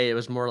in the day, it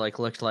was more like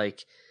looked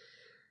like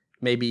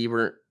maybe you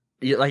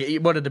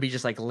wanted to be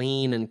just like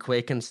lean and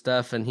quick and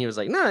stuff, and he was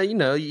like,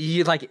 no,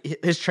 you like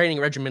his training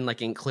regimen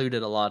like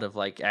included a lot of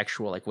like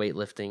actual like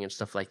weightlifting and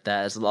stuff like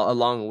that,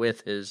 along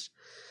with his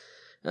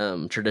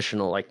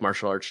traditional like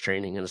martial arts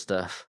training and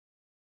stuff.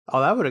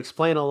 Oh, that would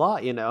explain a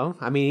lot,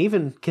 I mean,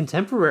 even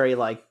contemporary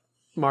like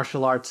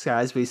martial arts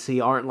guys we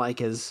see aren't like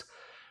as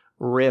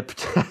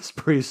ripped as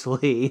Bruce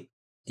Lee.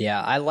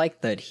 Yeah, I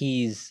like that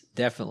he's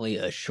definitely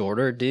a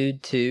shorter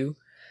dude too.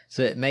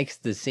 So it makes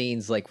the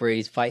scenes like where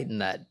he's fighting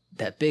that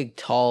big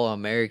tall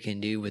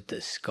American dude with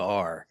the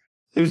scar.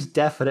 Who's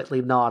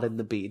definitely not in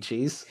the Bee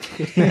Gees.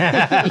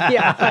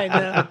 Yeah, I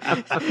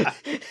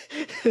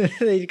know.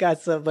 They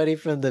got somebody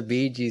from the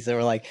Bee Gees that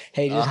were like,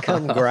 hey, just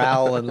come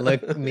growl and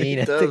look mean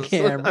at the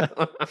camera.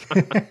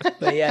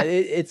 But yeah,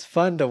 it's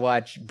fun to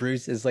watch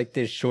Bruce as like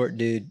this short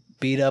dude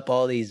beat up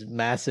all these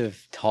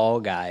massive tall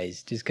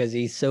guys just because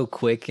he's so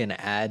quick and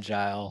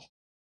agile.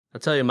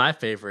 I'll tell you, my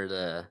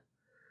favorite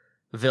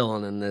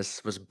villain in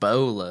this was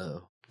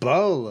Bolo.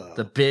 Bolo.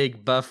 The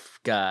big buff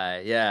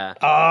guy, yeah.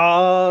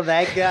 Oh,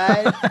 that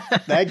guy?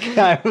 That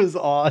guy was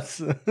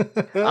awesome.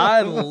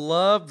 I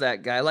love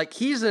that guy. Like,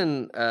 he's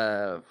in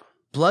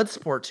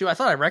Bloodsport, too. I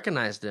thought I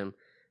recognized him.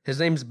 His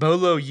name's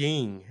Bolo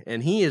Ying,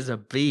 and he is a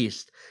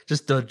beast.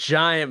 Just a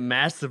giant,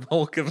 massive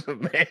Hulk of a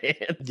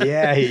man.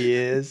 Yeah, he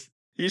is.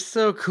 He's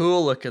so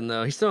cool looking,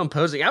 though. He's so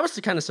imposing. I was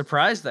kind of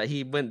surprised that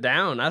he went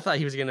down. I thought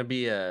he was going to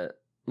be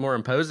more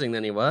imposing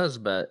than he was,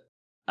 but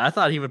I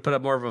thought he would put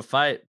up more of a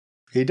fight.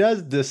 He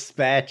does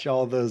dispatch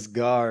all those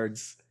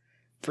guards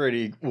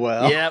pretty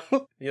well. Yep.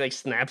 He like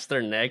snaps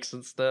their necks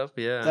and stuff.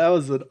 Yeah. That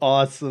was an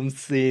awesome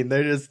scene.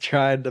 They're just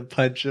trying to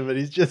punch him, and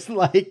he's just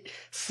like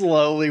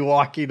slowly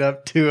walking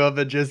up to him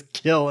and just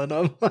killing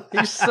him.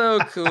 He's so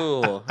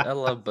cool. I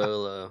love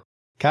Bolo.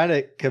 Kind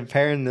of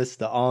comparing this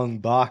to Ong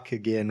Bak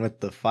again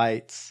with the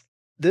fights.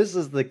 This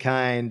is the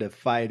kind of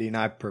fighting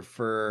I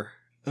prefer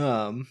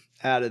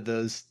out of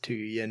those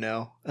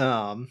two,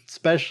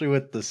 especially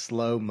with the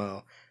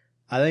slow-mo.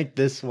 I think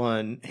this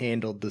one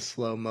handled the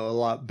slow-mo a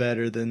lot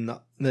better than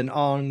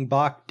Ong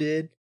Bak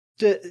did.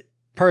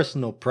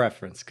 Personal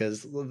preference,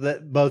 because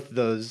both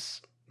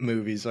those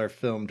movies are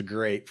filmed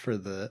great for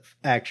the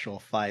actual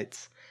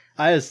fights.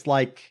 I just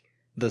like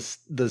the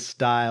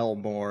style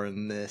more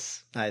in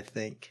this, I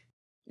think.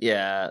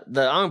 Yeah,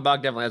 the Ong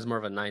Bak definitely has more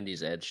of a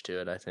 90s edge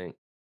to it, I think.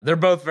 They're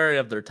both very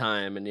of their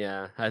time, and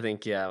yeah, I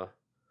think, yeah.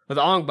 With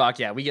Ong Bak,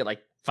 yeah, we get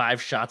like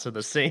 5 shots of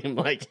the same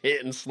like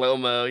hit in slow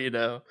mo,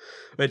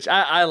 which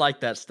I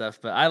like that stuff.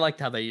 But I liked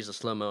how they use the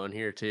slow mo in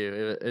here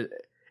too,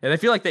 and I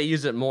feel like they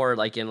use it more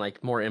like in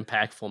like more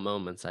impactful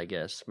moments, I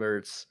guess, where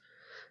it's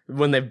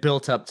when they've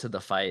built up to the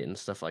fight and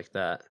stuff like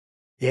that.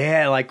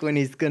 Yeah, like when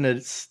he's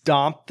gonna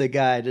stomp the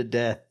guy to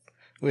death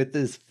with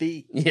his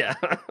feet. Yeah.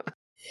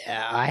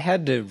 Yeah, I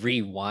had to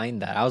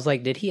rewind that. I was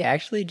like, did he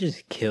actually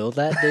just kill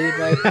that dude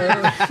right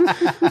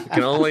there? You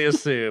can only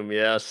assume,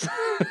 yes.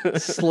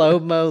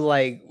 Slow-mo,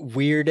 like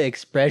weird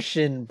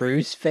expression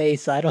Bruce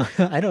face. I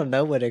don't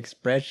know what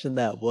expression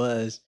that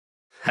was.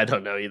 I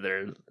don't know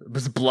either. It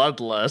was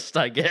bloodlust,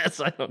 I guess.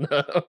 I don't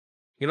know.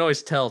 You can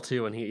always tell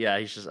too when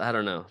he's just, I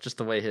don't know, just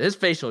the way his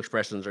facial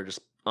expressions are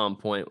just on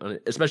point,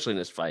 especially in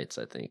his fights,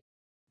 I think.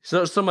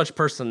 So much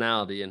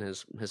personality in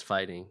his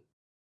fighting.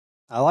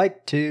 I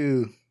like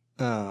to,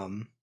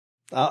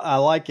 I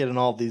like it in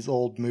all these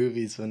old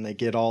movies when they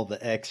get all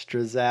the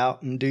extras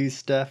out and do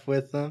stuff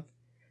with them.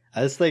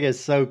 I just think it's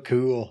so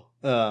cool.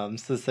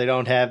 Since they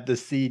don't have the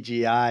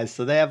CGI,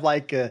 so they have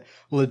like a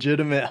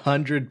legitimate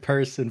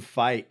 100-person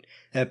fight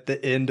at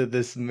the end of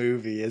this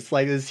movie. It's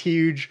like this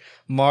huge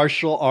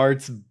martial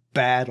arts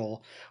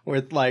battle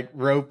where like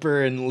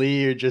Roper and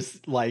Lee are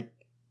just like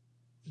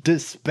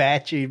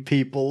dispatching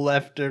people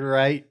left and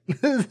right.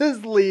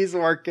 This Lee's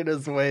working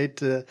his way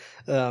to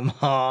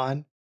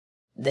Han.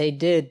 They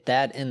did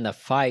that in the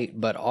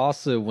fight, but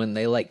also when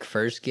they like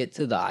first get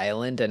to the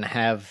island and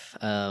have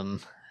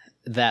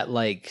that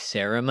like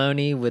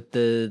ceremony with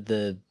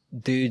the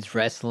dudes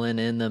wrestling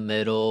in the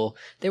middle,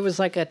 there was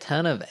like a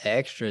ton of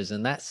extras,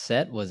 and that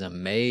set was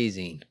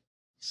amazing.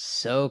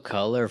 So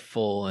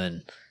colorful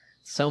and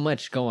so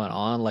much going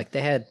on. Like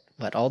they had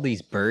all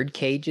these bird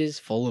cages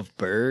full of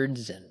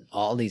birds and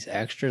all these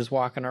extras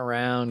walking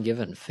around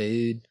giving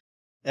food.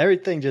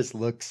 Everything just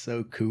looks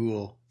so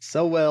cool.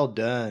 So well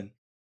done.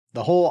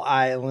 The whole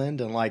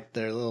island and like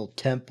their little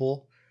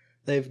temple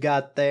they've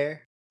got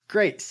there.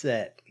 Great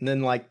set. And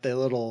then like the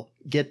little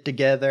get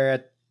together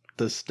at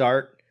the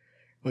start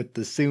with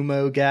the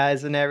sumo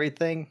guys and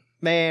everything.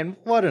 Man,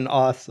 what an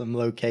awesome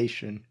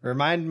location.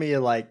 Remind me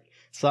of like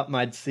something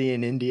I'd see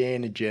in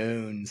Indiana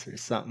Jones or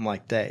something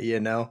like that, you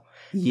know?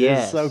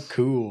 Yes. It's so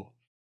cool.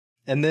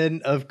 And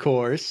then, of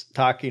course,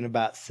 talking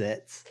about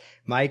sets,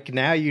 Mike,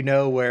 now you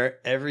know where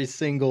every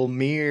single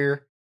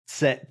Mir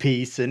set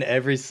piece in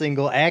every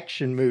single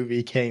action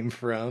movie came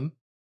from.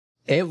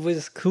 It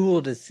was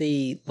cool to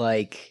see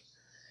like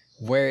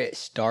where it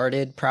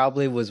started,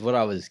 probably was what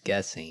I was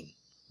guessing,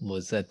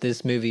 was that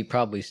this movie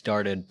probably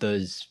started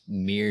those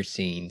Mir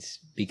scenes,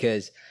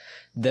 because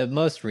the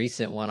most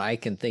recent one I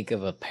can think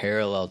of a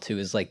parallel to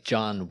is like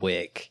John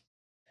Wick.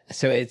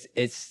 So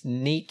it's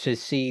neat to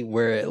see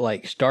where it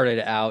like started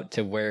out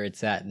to where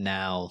it's at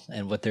now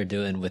and what they're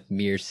doing with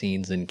Mir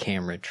scenes and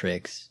camera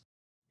tricks.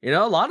 You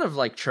know, a lot of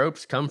like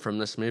tropes come from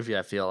this movie,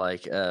 I feel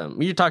like.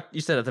 You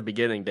said at the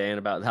beginning, Dan,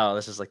 about how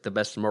this is like the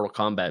best Mortal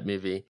Kombat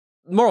movie.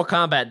 Mortal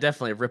Kombat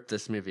definitely ripped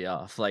this movie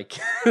off. Like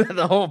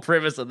the whole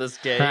premise of this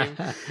game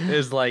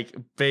is like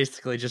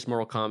basically just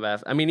Mortal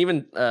Kombat. I mean,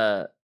 even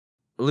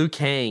Liu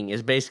Kang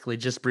is basically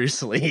just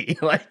Bruce Lee.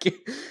 Like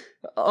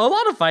a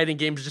lot of fighting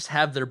games just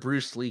have their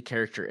Bruce Lee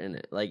character in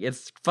it. Like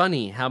it's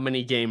funny how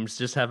many games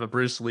just have a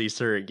Bruce Lee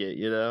surrogate,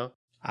 you know?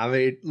 I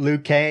mean, Liu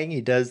Kang, he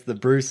does the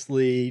Bruce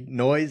Lee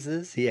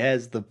noises. He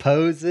has the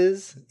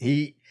poses.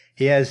 He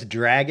has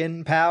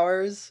dragon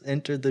powers.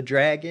 Enter the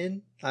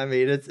Dragon. I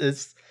mean,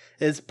 it's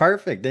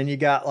perfect. Then you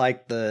got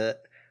like the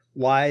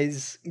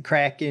wise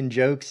cracking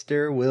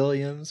jokester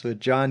Williams with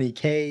Johnny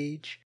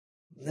Cage.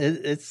 I'm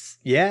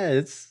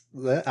serious.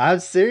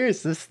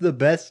 This is the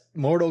best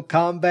Mortal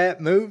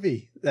Kombat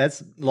movie.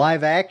 That's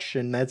live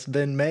action that's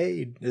been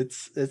made.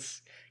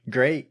 It's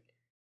great.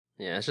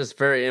 Yeah, it's just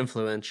very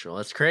influential.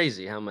 It's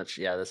crazy how much,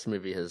 this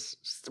movie has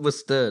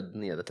withstood,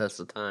 the test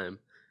of time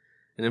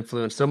and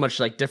influenced so much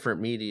like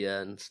different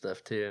media and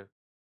stuff too.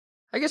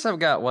 I guess I've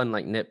got one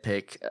like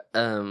nitpick.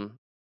 I'm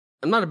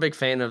not a big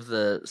fan of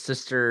the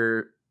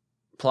sister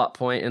plot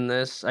point in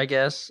this, I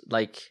guess.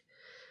 Like,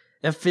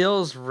 it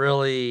feels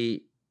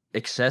really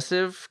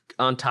excessive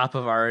on top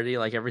of already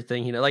like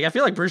everything, like I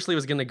feel like Bruce Lee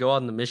was going to go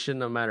on the mission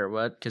no matter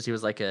what, because he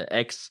was like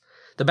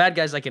the bad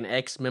guy's like an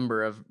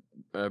ex-member of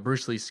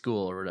Bruce Lee's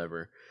school or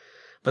whatever.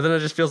 But then it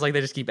just feels like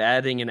they just keep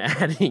adding and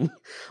adding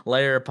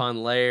layer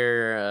upon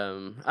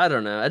layer. I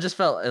don't know. It just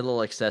felt a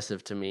little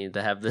excessive to me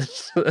to have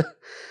this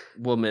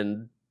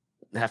woman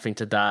having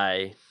to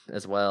die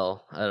as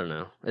well. I don't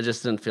know. It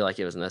just didn't feel like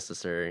it was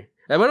necessary.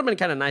 It would have been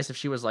kind of nice if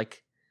she was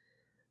like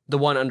the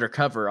one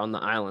undercover on the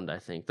island, I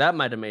think. That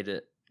might have made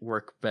it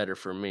work better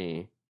for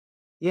me.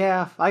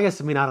 Yeah, I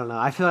guess, I don't know.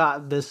 I feel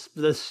like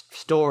this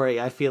story,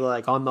 I feel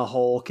like on the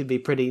whole could be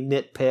pretty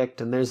nitpicked,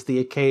 and there's the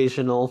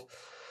occasional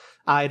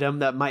item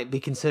that might be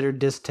considered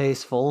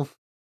distasteful.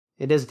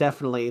 It is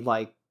definitely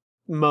like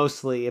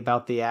mostly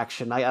about the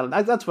action.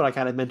 I that's what I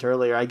kind of meant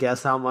earlier, I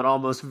guess, how it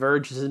almost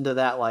verges into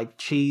that like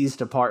cheese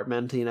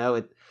department,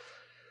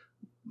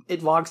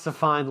 it walks a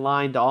fine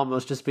line to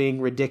almost just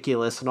being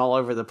ridiculous and all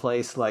over the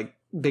place like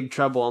Big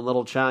Trouble in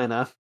Little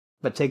China,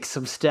 but takes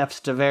some steps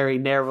to very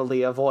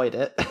narrowly avoid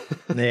it.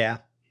 Yeah.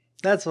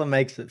 That's what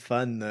makes it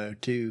fun, though,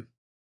 too.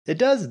 It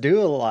does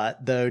do a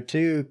lot, though,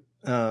 too,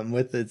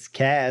 with its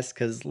cast,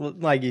 because,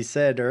 like you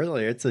said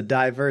earlier, it's a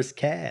diverse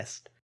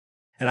cast.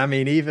 And I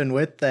mean, even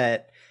with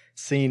that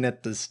scene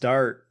at the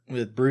start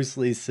with Bruce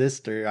Lee's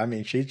sister, I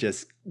mean, she's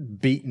just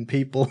beating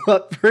people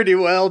up pretty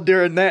well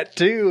during that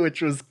too,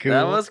 which was cool.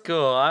 That was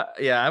cool.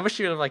 I wish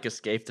she would have like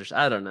escaped or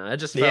I don't know. I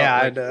just felt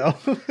I like know.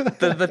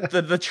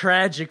 the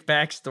tragic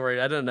backstory.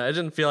 I don't know. I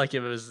didn't feel like it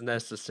was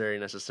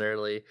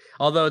necessarily.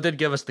 Although it did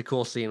give us the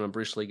cool scene when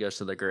Bruce Lee goes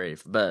to the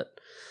grave, but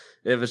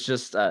it was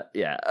just a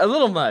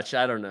little much.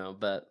 I don't know,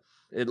 but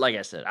like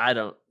I said,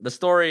 the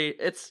story,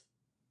 it's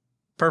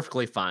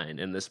perfectly fine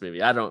in this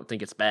movie. I don't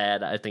think it's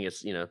bad. I think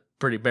it's,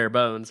 pretty bare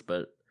bones,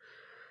 but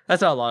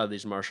that's how a lot of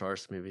these martial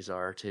arts movies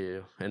are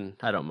too, and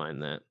I don't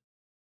mind that.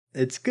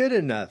 It's good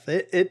enough.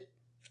 It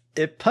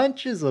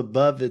punches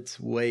above its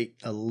weight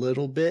a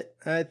little bit,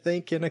 I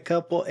think, in a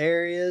couple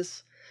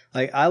areas.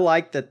 Like, I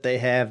like that they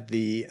have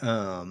the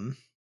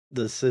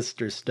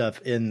sister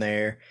stuff in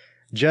there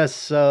just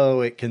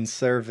so it can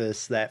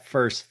service that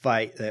first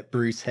fight that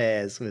Bruce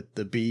has with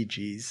the Bee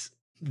Gees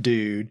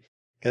dude.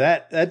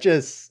 That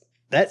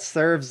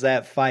serves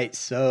that fight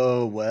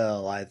so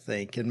well, I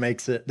think. It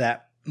makes it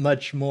that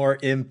much more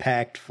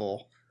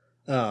impactful,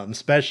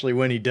 especially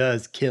when he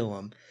does kill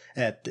him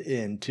at the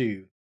end,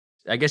 too.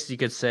 I guess you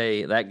could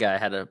say that guy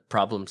had a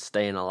problem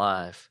staying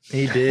alive.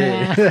 He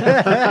did.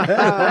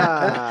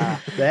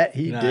 That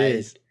he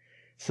Nice. did.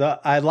 So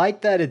I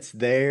like that it's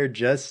there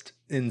just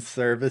in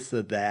service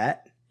of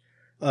that.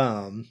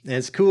 And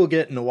it's cool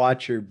getting to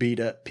watch her beat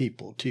up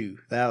people too.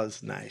 That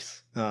was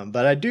nice.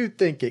 But I do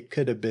think it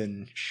could have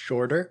been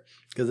shorter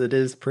because it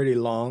is pretty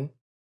long.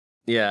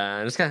 Yeah,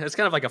 and it's kind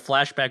of like a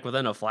flashback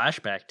within a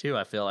flashback too.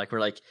 I feel like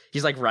where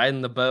he's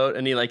riding the boat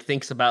and he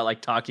thinks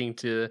about talking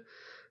to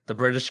the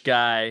British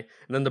guy,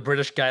 and then the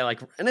British guy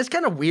and it's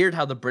kind of weird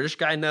how the British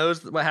guy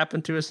knows what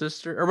happened to his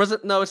sister, or was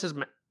it? No, it's his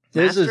master.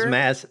 This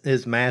is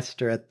his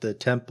master at the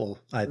temple.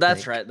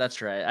 That's right.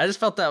 I just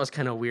felt that was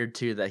kind of weird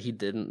too, that he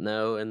didn't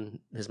know and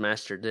his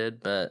master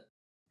did, but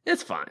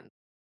it's fine.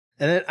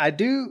 And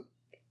then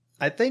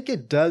I think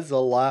it does a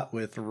lot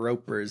with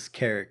Roper's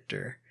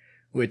character,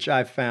 which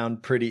I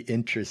found pretty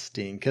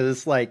interesting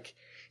because it's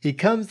he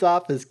comes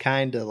off as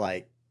kind of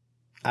I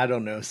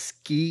don't know,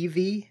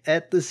 skeevy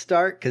at the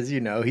start because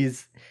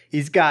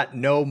he's got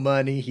no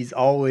money. He's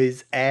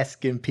always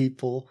asking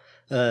people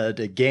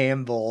to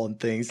gamble and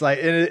things and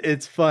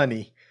it's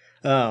funny.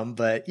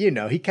 But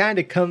he kind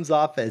of comes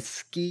off as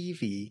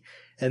skeevy,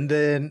 and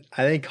then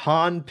I think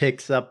Han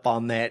picks up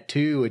on that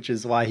too, which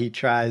is why he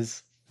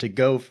tries to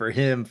go for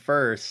him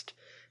first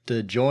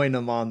to join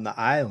him on the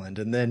island,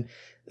 and then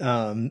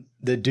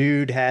the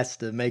dude has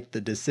to make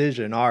the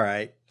decision. All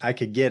right, I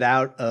could get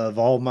out of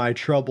all my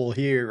trouble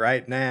here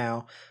right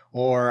now,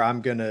 or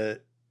I'm gonna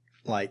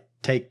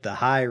take the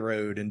high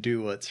road and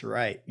do what's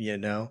right,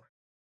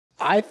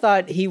 I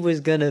thought he was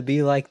gonna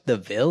be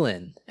the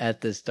villain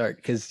at the start,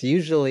 because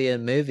usually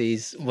in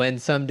movies, when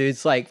some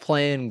dude's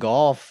playing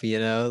golf, they're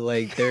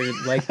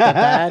the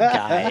bad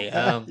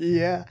guy.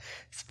 Yeah,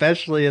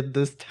 especially in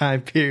this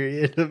time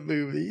period of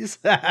movies.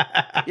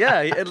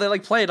 Yeah, they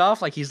play it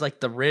off like he's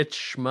the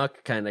rich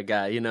schmuck kind of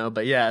guy,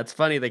 But yeah, it's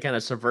funny they kind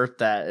of subvert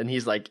that, and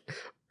he's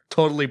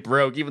totally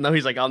broke, even though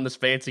he's on this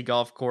fancy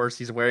golf course.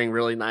 He's wearing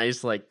really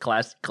nice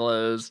classic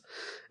clothes.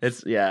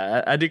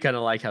 I do kind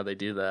of like how they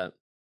do that.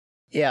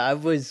 Yeah, I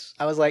was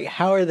like,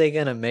 how are they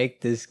gonna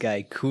make this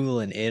guy cool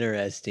and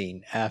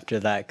interesting after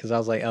that? Because I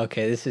was like,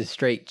 okay, this is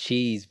straight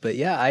cheese. But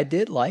yeah, I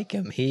did like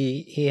him.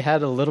 He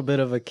had a little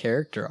bit of a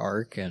character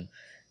arc and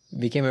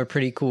became a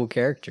pretty cool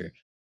character.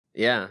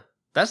 Yeah,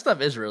 that stuff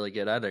is really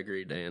good. I'd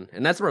agree, Dan.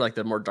 And that's where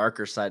the more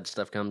darker side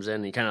stuff comes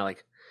in. You kind of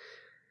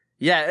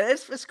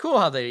it's cool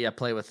how they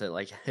play with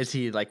it. Is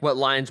he what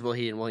lines will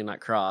he and will he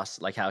not cross?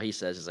 How he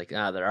says is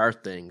there are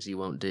things you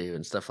won't do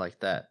and stuff like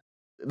that.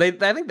 I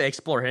think they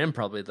explore him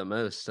probably the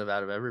most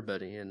out of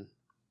everybody, and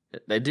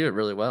they do it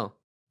really well.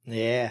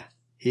 Yeah.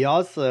 He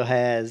also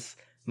has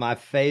my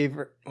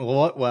favorite,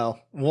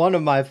 one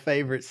of my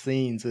favorite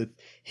scenes with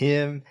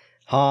him,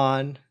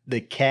 Han, the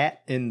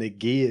cat, and the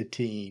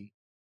guillotine.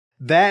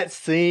 That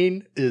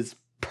scene is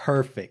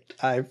perfect.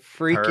 I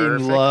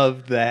freaking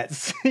love that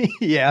scene.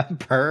 Yeah,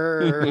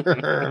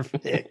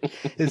 perfect.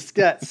 It's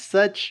got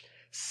such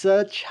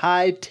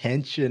high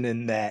tension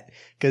in that,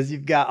 because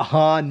you've got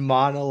Han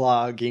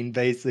monologuing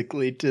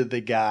basically to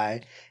the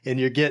guy, and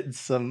you're getting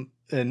some,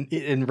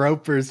 and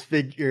Roper's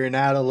figuring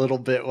out a little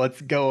bit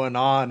what's going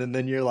on, and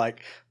then you're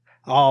like,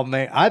 oh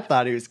man, I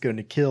thought he was going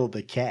to kill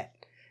the cat,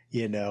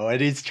 and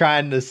he's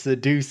trying to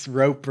seduce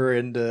Roper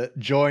into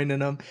joining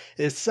him.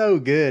 It's so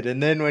good.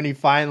 And then when he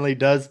finally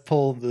does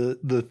pull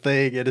the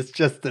thing, and it's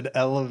just an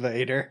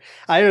elevator,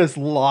 I just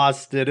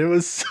lost it. It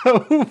was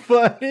so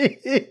funny.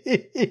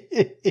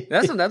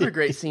 That's another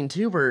great scene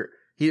too, where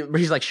he's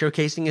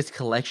showcasing his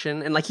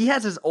collection, and he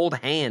has his old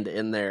hand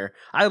in there.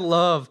 I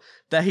love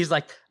that he's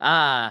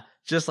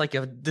just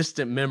a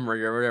distant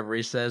memory or whatever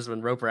he says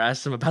when Roper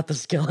asks him about the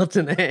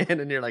skeleton hand,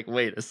 and you're like,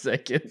 wait a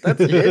second, that's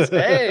his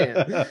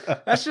hand.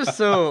 That's just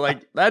so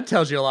that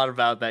tells you a lot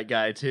about that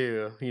guy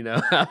too.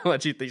 How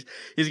much he thinks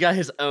he's got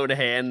his own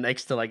hand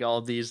next to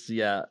all these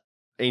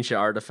ancient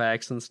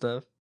artifacts and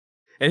stuff.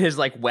 In his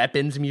like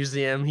weapons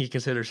museum, he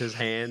considers his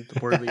hand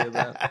worthy of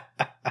that.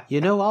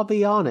 I'll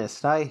be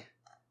honest.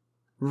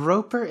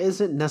 Roper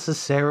isn't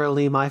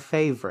necessarily my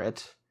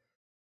favorite.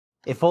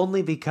 If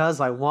only because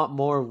I want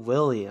more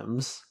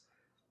Williams.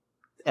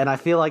 And I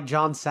feel like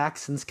John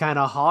Saxon's kind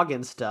of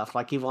hogging stuff.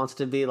 Like he wants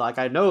to be like,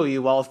 I know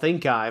you all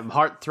think I'm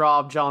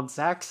heartthrob John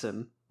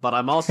Saxon, but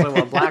I'm also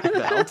a black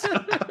belt.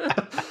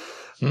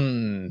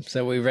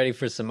 So we ready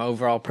for some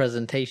overall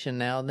presentation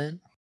now then?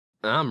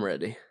 I'm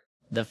ready.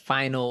 The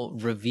final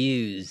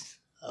reviews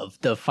of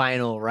the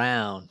final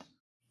round.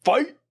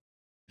 Fight!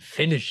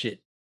 Finish it.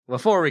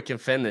 Before we can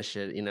finish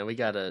it, we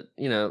gotta,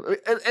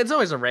 it's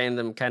always a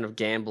random kind of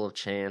gamble of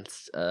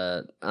chance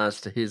as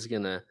to who's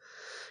gonna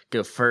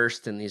go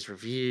first in these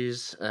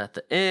reviews at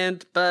the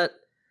end. But,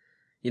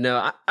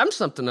 I'm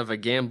something of a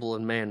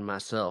gambling man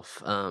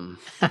myself.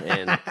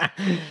 And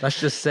let's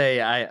just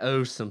say I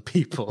owe some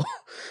people.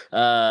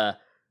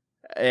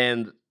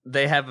 And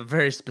they have a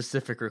very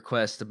specific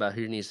request about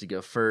who needs to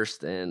go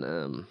first.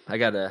 And I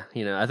gotta,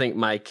 I think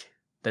Mike,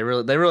 they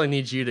really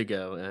need you to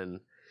go. And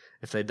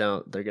if they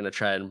don't, they're going to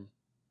try and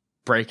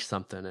break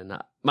something. And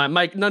my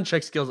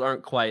nunchuck skills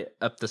aren't quite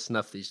up to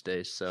snuff these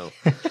days, so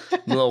I'm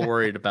a little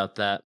worried about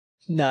that.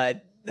 Not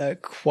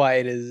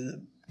quite as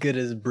good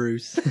as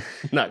Bruce.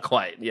 Not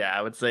quite. Yeah,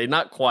 I would say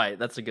not quite.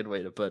 That's a good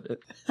way to put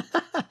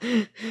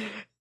it.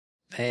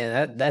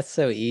 Man, that's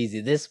so easy.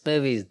 This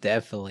movie is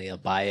definitely a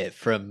buy it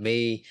from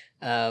me.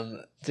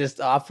 Just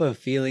off of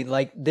feeling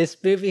like this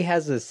movie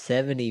has a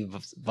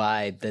 70s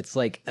vibe that's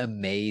like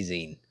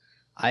amazing.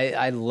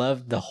 I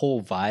love the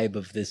whole vibe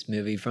of this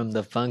movie, from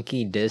the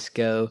funky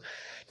disco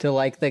to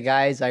like the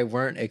guys I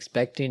weren't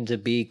expecting to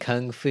be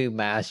kung fu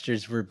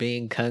masters were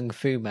being kung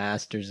fu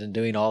masters and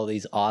doing all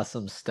these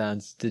awesome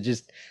stunts, to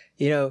just,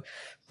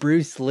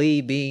 Bruce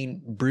Lee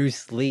being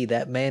Bruce Lee.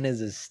 That man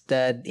is a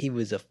stud. He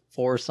was a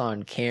force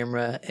on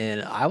camera,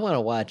 and I want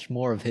to watch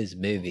more of his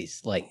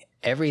movies. Like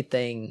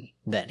everything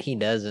that he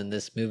does in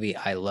this movie,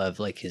 I love,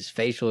 like his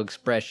facial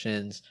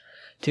expressions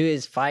to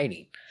his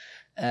fighting.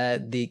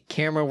 The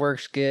camera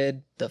works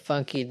good. The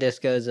funky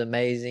disco is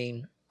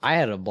amazing. I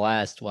had a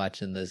blast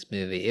watching this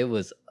movie. It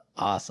was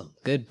awesome.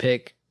 Good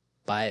pick.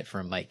 Buy it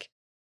from Mike.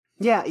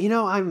 Yeah,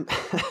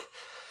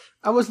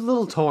 I was a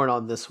little torn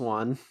on this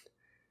one.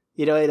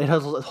 It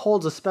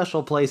holds a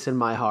special place in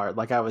my heart,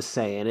 like I was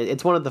saying.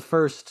 It's one of the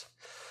first,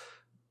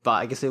 but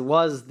I guess it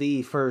was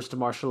the first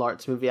martial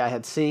arts movie I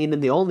had seen,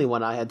 and the only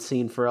one I had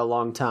seen for a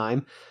long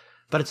time.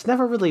 But it's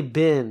never really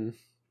been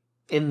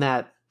in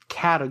that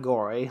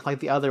category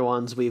like the other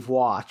ones we've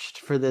watched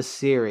for this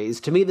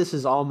series. To me, this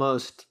is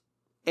almost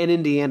an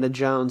Indiana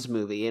Jones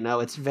movie.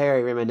 It's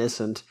very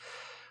reminiscent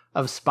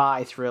of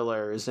spy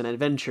thrillers and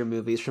adventure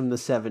movies from the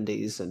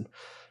 70s. And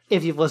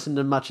if you've listened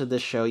to much of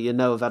this show, you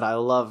know that I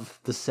love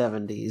the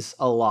 70s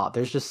a lot.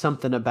 There's just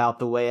something about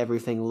the way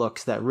everything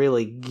looks that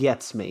really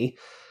gets me.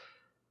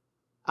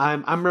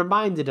 I'm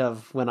reminded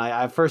of when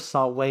I first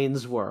saw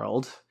Wayne's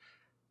World.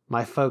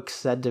 My folks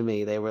said to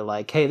me, they were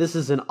like, hey, this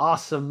is an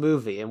awesome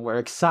movie, and we're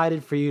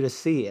excited for you to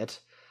see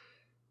it,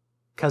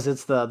 because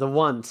it's the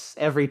once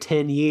every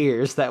 10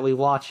 years that we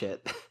watch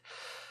it.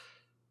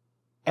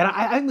 And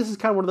I think this is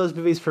kind of one of those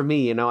movies for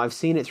me. I've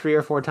seen it 3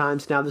 or 4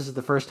 times now. This is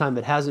the first time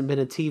it hasn't been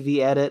a TV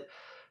edit,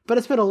 but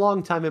it's been a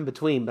long time in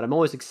between, but I'm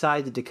always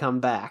excited to come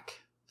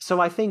back.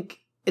 So I think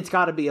it's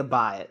got to be a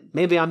buy it.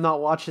 Maybe I'm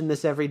not watching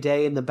this every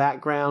day in the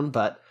background,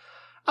 but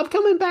I'm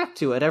coming back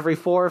to it every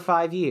 4 or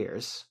 5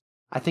 years.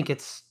 I think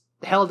it's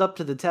held up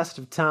to the test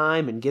of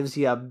time and gives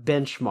you a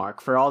benchmark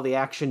for all the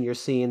action you're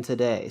seeing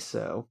today.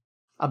 So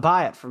a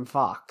buy it from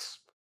Fox.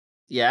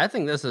 Yeah, I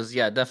think this is,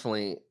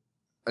 definitely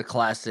a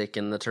classic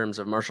in the terms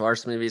of martial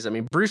arts movies. I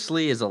mean, Bruce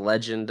Lee is a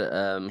legend.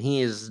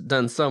 He has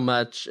done so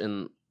much,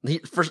 and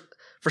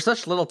for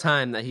such little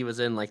time that he was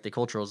in like the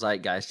cultural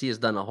zeitgeist, he has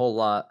done a whole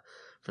lot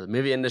for the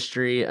movie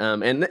industry.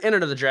 And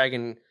Enter the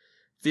Dragon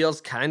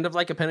feels kind of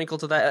like a pinnacle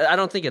to that. I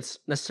don't think it's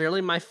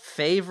necessarily my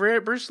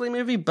favorite Bruce Lee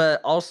movie,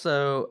 but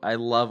also I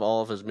love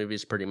all of his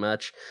movies pretty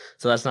much.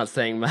 So that's not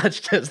saying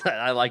much, because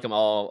I like them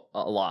all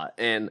a lot.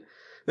 And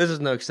this is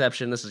no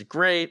exception. This is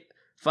great.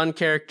 Fun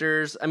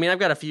characters. I mean, I've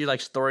got a few like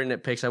story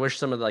nitpicks. I wish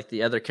some of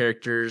the other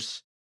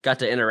characters got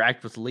to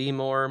interact with Lee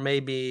more,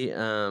 maybe.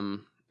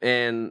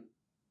 And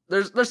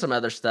there's some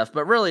other stuff,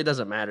 but really it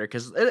doesn't matter,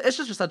 because it's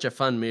just such a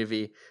fun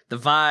movie. The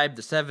vibe,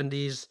 the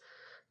 70s,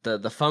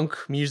 the funk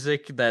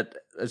music that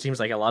it seems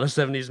like a lot of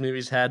 70s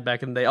movies had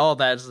back in the day, all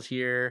that is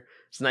here.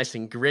 It's nice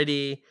and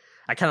gritty.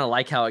 I kind of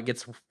like how it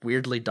gets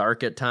weirdly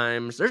dark at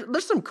times.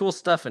 There's some cool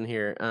stuff in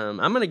here. I'm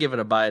going to give it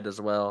a buy it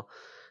as well.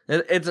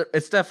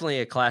 It's definitely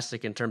a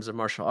classic in terms of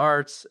martial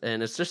arts,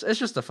 and it's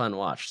just a fun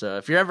watch. So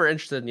if you're ever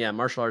interested in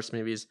martial arts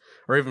movies,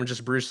 or even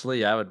just Bruce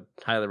Lee, I would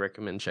highly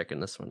recommend checking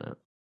this one out.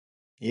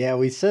 Yeah,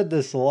 we said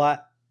this a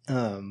lot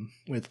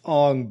with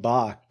Ong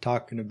Bak,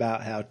 talking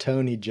about how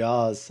Tony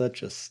Jaa is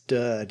such a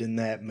stud in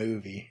that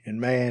movie. And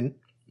man,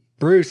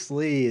 Bruce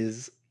Lee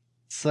is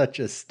such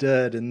a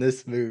stud in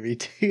this movie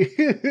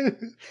too.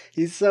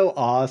 He's so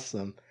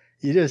awesome.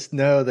 You just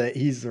know that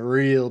he's the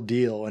real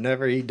deal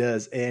whenever he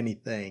does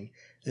anything.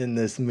 in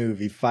this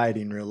movie,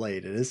 fighting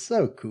related. It's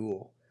so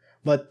cool.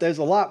 But there's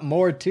a lot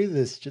more to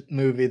this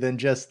movie than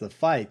just the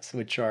fights,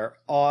 which are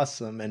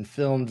awesome and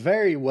filmed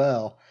very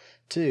well,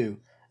 too,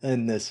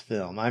 in this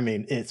film. I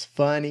mean, it's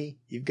funny.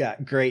 You've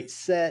got great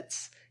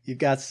sets. You've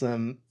got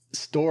some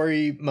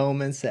story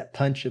moments that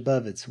punch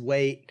above its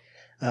weight.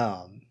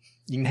 You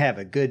can have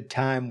a good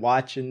time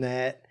watching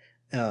that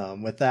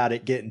without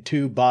it getting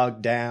too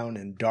bogged down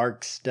in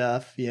dark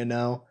stuff, you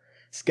know.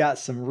 It's got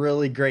some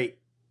really great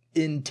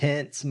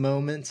intense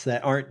moments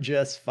that aren't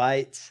just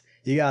fights.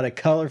 You got a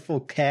colorful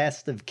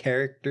cast of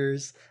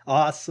characters,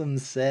 awesome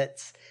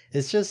sets.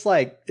 It's just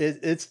like,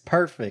 it's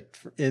perfect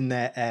in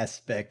that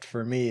aspect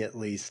for me, at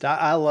least.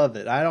 I love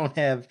it. I don't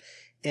have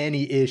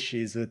any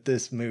issues with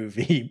this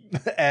movie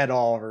at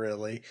all,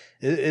 really.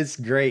 It's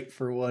great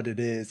for what it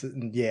is.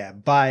 And yeah,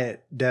 buy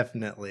it,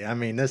 definitely. I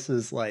mean, this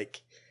is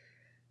like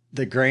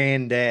the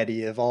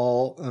granddaddy of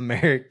all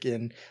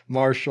American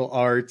martial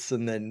arts,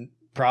 and then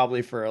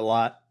probably for a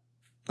lot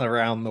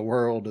around the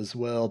world as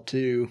well,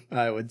 too,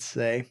 I would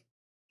say.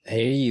 There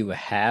you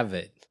have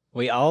it.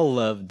 We all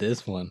love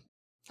this one.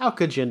 How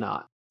could you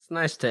not? It's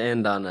nice to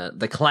end on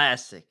the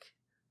classic.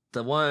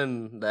 The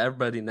one that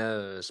everybody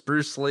knows.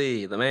 Bruce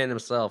Lee, the man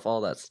himself,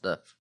 all that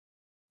stuff.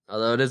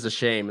 Although it is a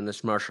shame in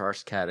this martial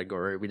arts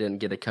category we didn't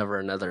get to cover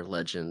another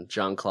legend,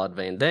 Jean-Claude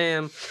Van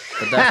Damme,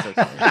 but that's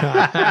okay.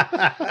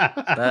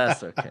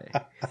 That's okay.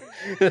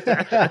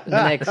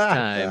 Next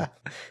time.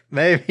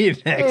 Maybe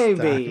next time.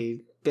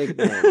 Maybe. Big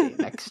maybe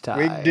next time.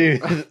 We can do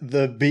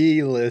the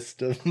B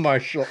list of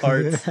martial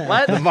arts.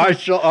 What? The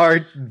martial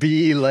art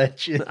B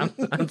legend.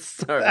 I'm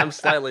sorry. I'm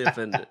slightly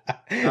offended.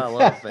 I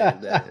love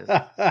Van Damme.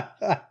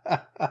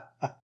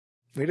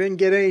 We didn't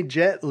get any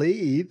Jet Li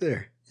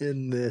either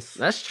in this.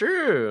 That's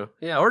true.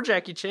 Yeah, or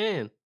Jackie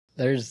Chan.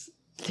 There's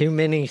too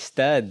many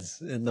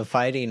studs in the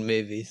fighting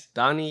movies.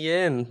 Donnie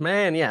Yen.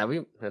 Man, yeah,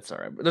 that's all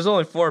right. But there's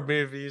only 4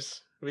 movies.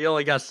 We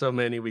only got so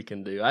many we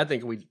can do. I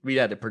think we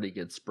had a pretty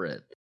good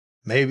spread.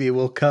 Maybe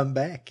we'll come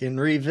back and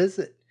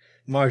revisit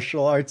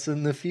martial arts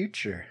in the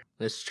future.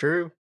 It's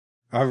true.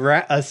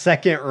 A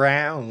second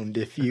round,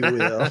 if you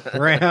will.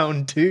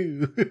 Round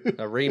 2.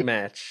 A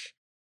rematch.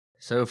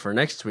 So for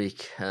next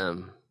week,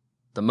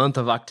 the month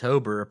of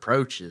October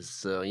approaches.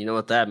 So you know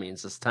what that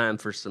means. It's time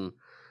for some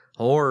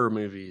horror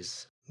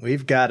movies.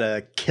 We've got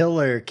a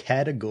killer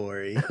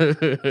category for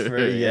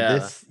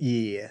this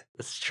year.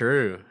 It's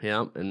true.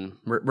 Yeah. And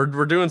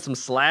we're doing some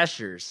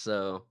slashers,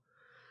 so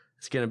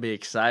it's going to be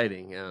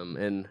exciting.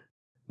 And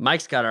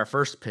Mike's got our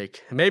first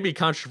pick. It may be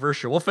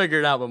controversial. We'll figure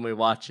it out when we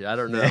watch it. I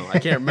don't know. I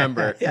can't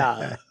remember.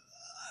 Yeah.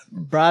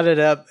 Brought it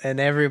up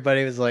and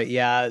everybody was like,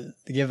 yeah,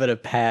 give it a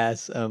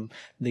pass.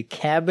 The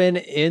Cabin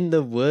in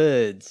the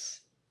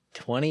Woods,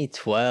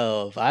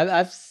 2012.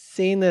 I've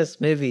seen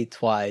this movie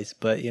twice,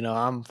 but you know,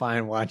 I'm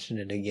fine watching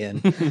it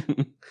again.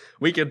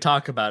 We can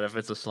talk about if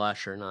it's a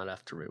slasher or not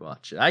after we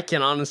watch it. I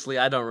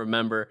don't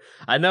remember.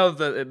 I know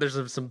that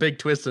there's some big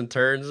twists and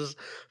turns,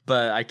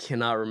 but I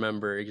cannot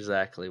remember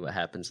exactly what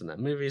happens in that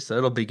movie, so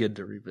it'll be good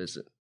to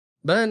revisit.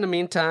 But in the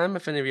meantime,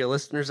 if any of you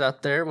listeners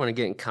out there want to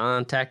get in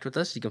contact with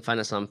us, you can find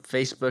us on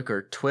Facebook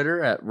or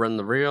Twitter at Run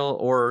the Reel,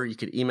 or you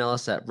could email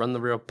us at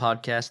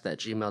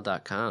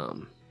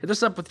runthereelpodcast@gmail.com. Hit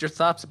us up with your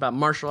thoughts about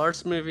martial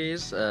arts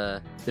movies.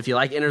 If you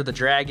like Enter the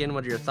Dragon,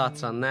 what are your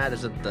thoughts on that?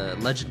 Is it the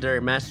legendary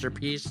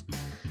masterpiece?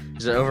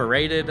 Is it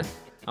overrated?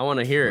 I want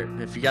to hear it.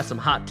 If you got some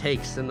hot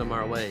takes, send them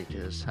our way,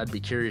 because I'd be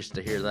curious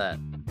to hear that.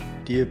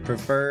 Do you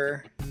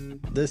prefer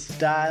this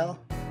style,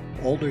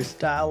 older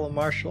style of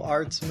martial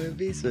arts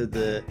movies, or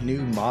the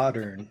new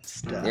modern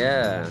stuff?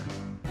 Yeah,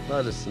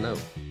 let us know.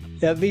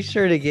 Yeah, be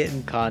sure to get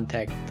in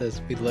contact with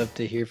us. We'd love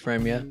to hear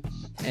from you.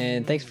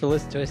 And thanks for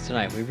listening to us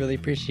tonight. We really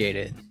appreciate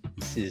it.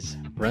 This is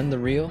Run the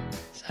Reel,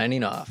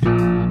 signing off.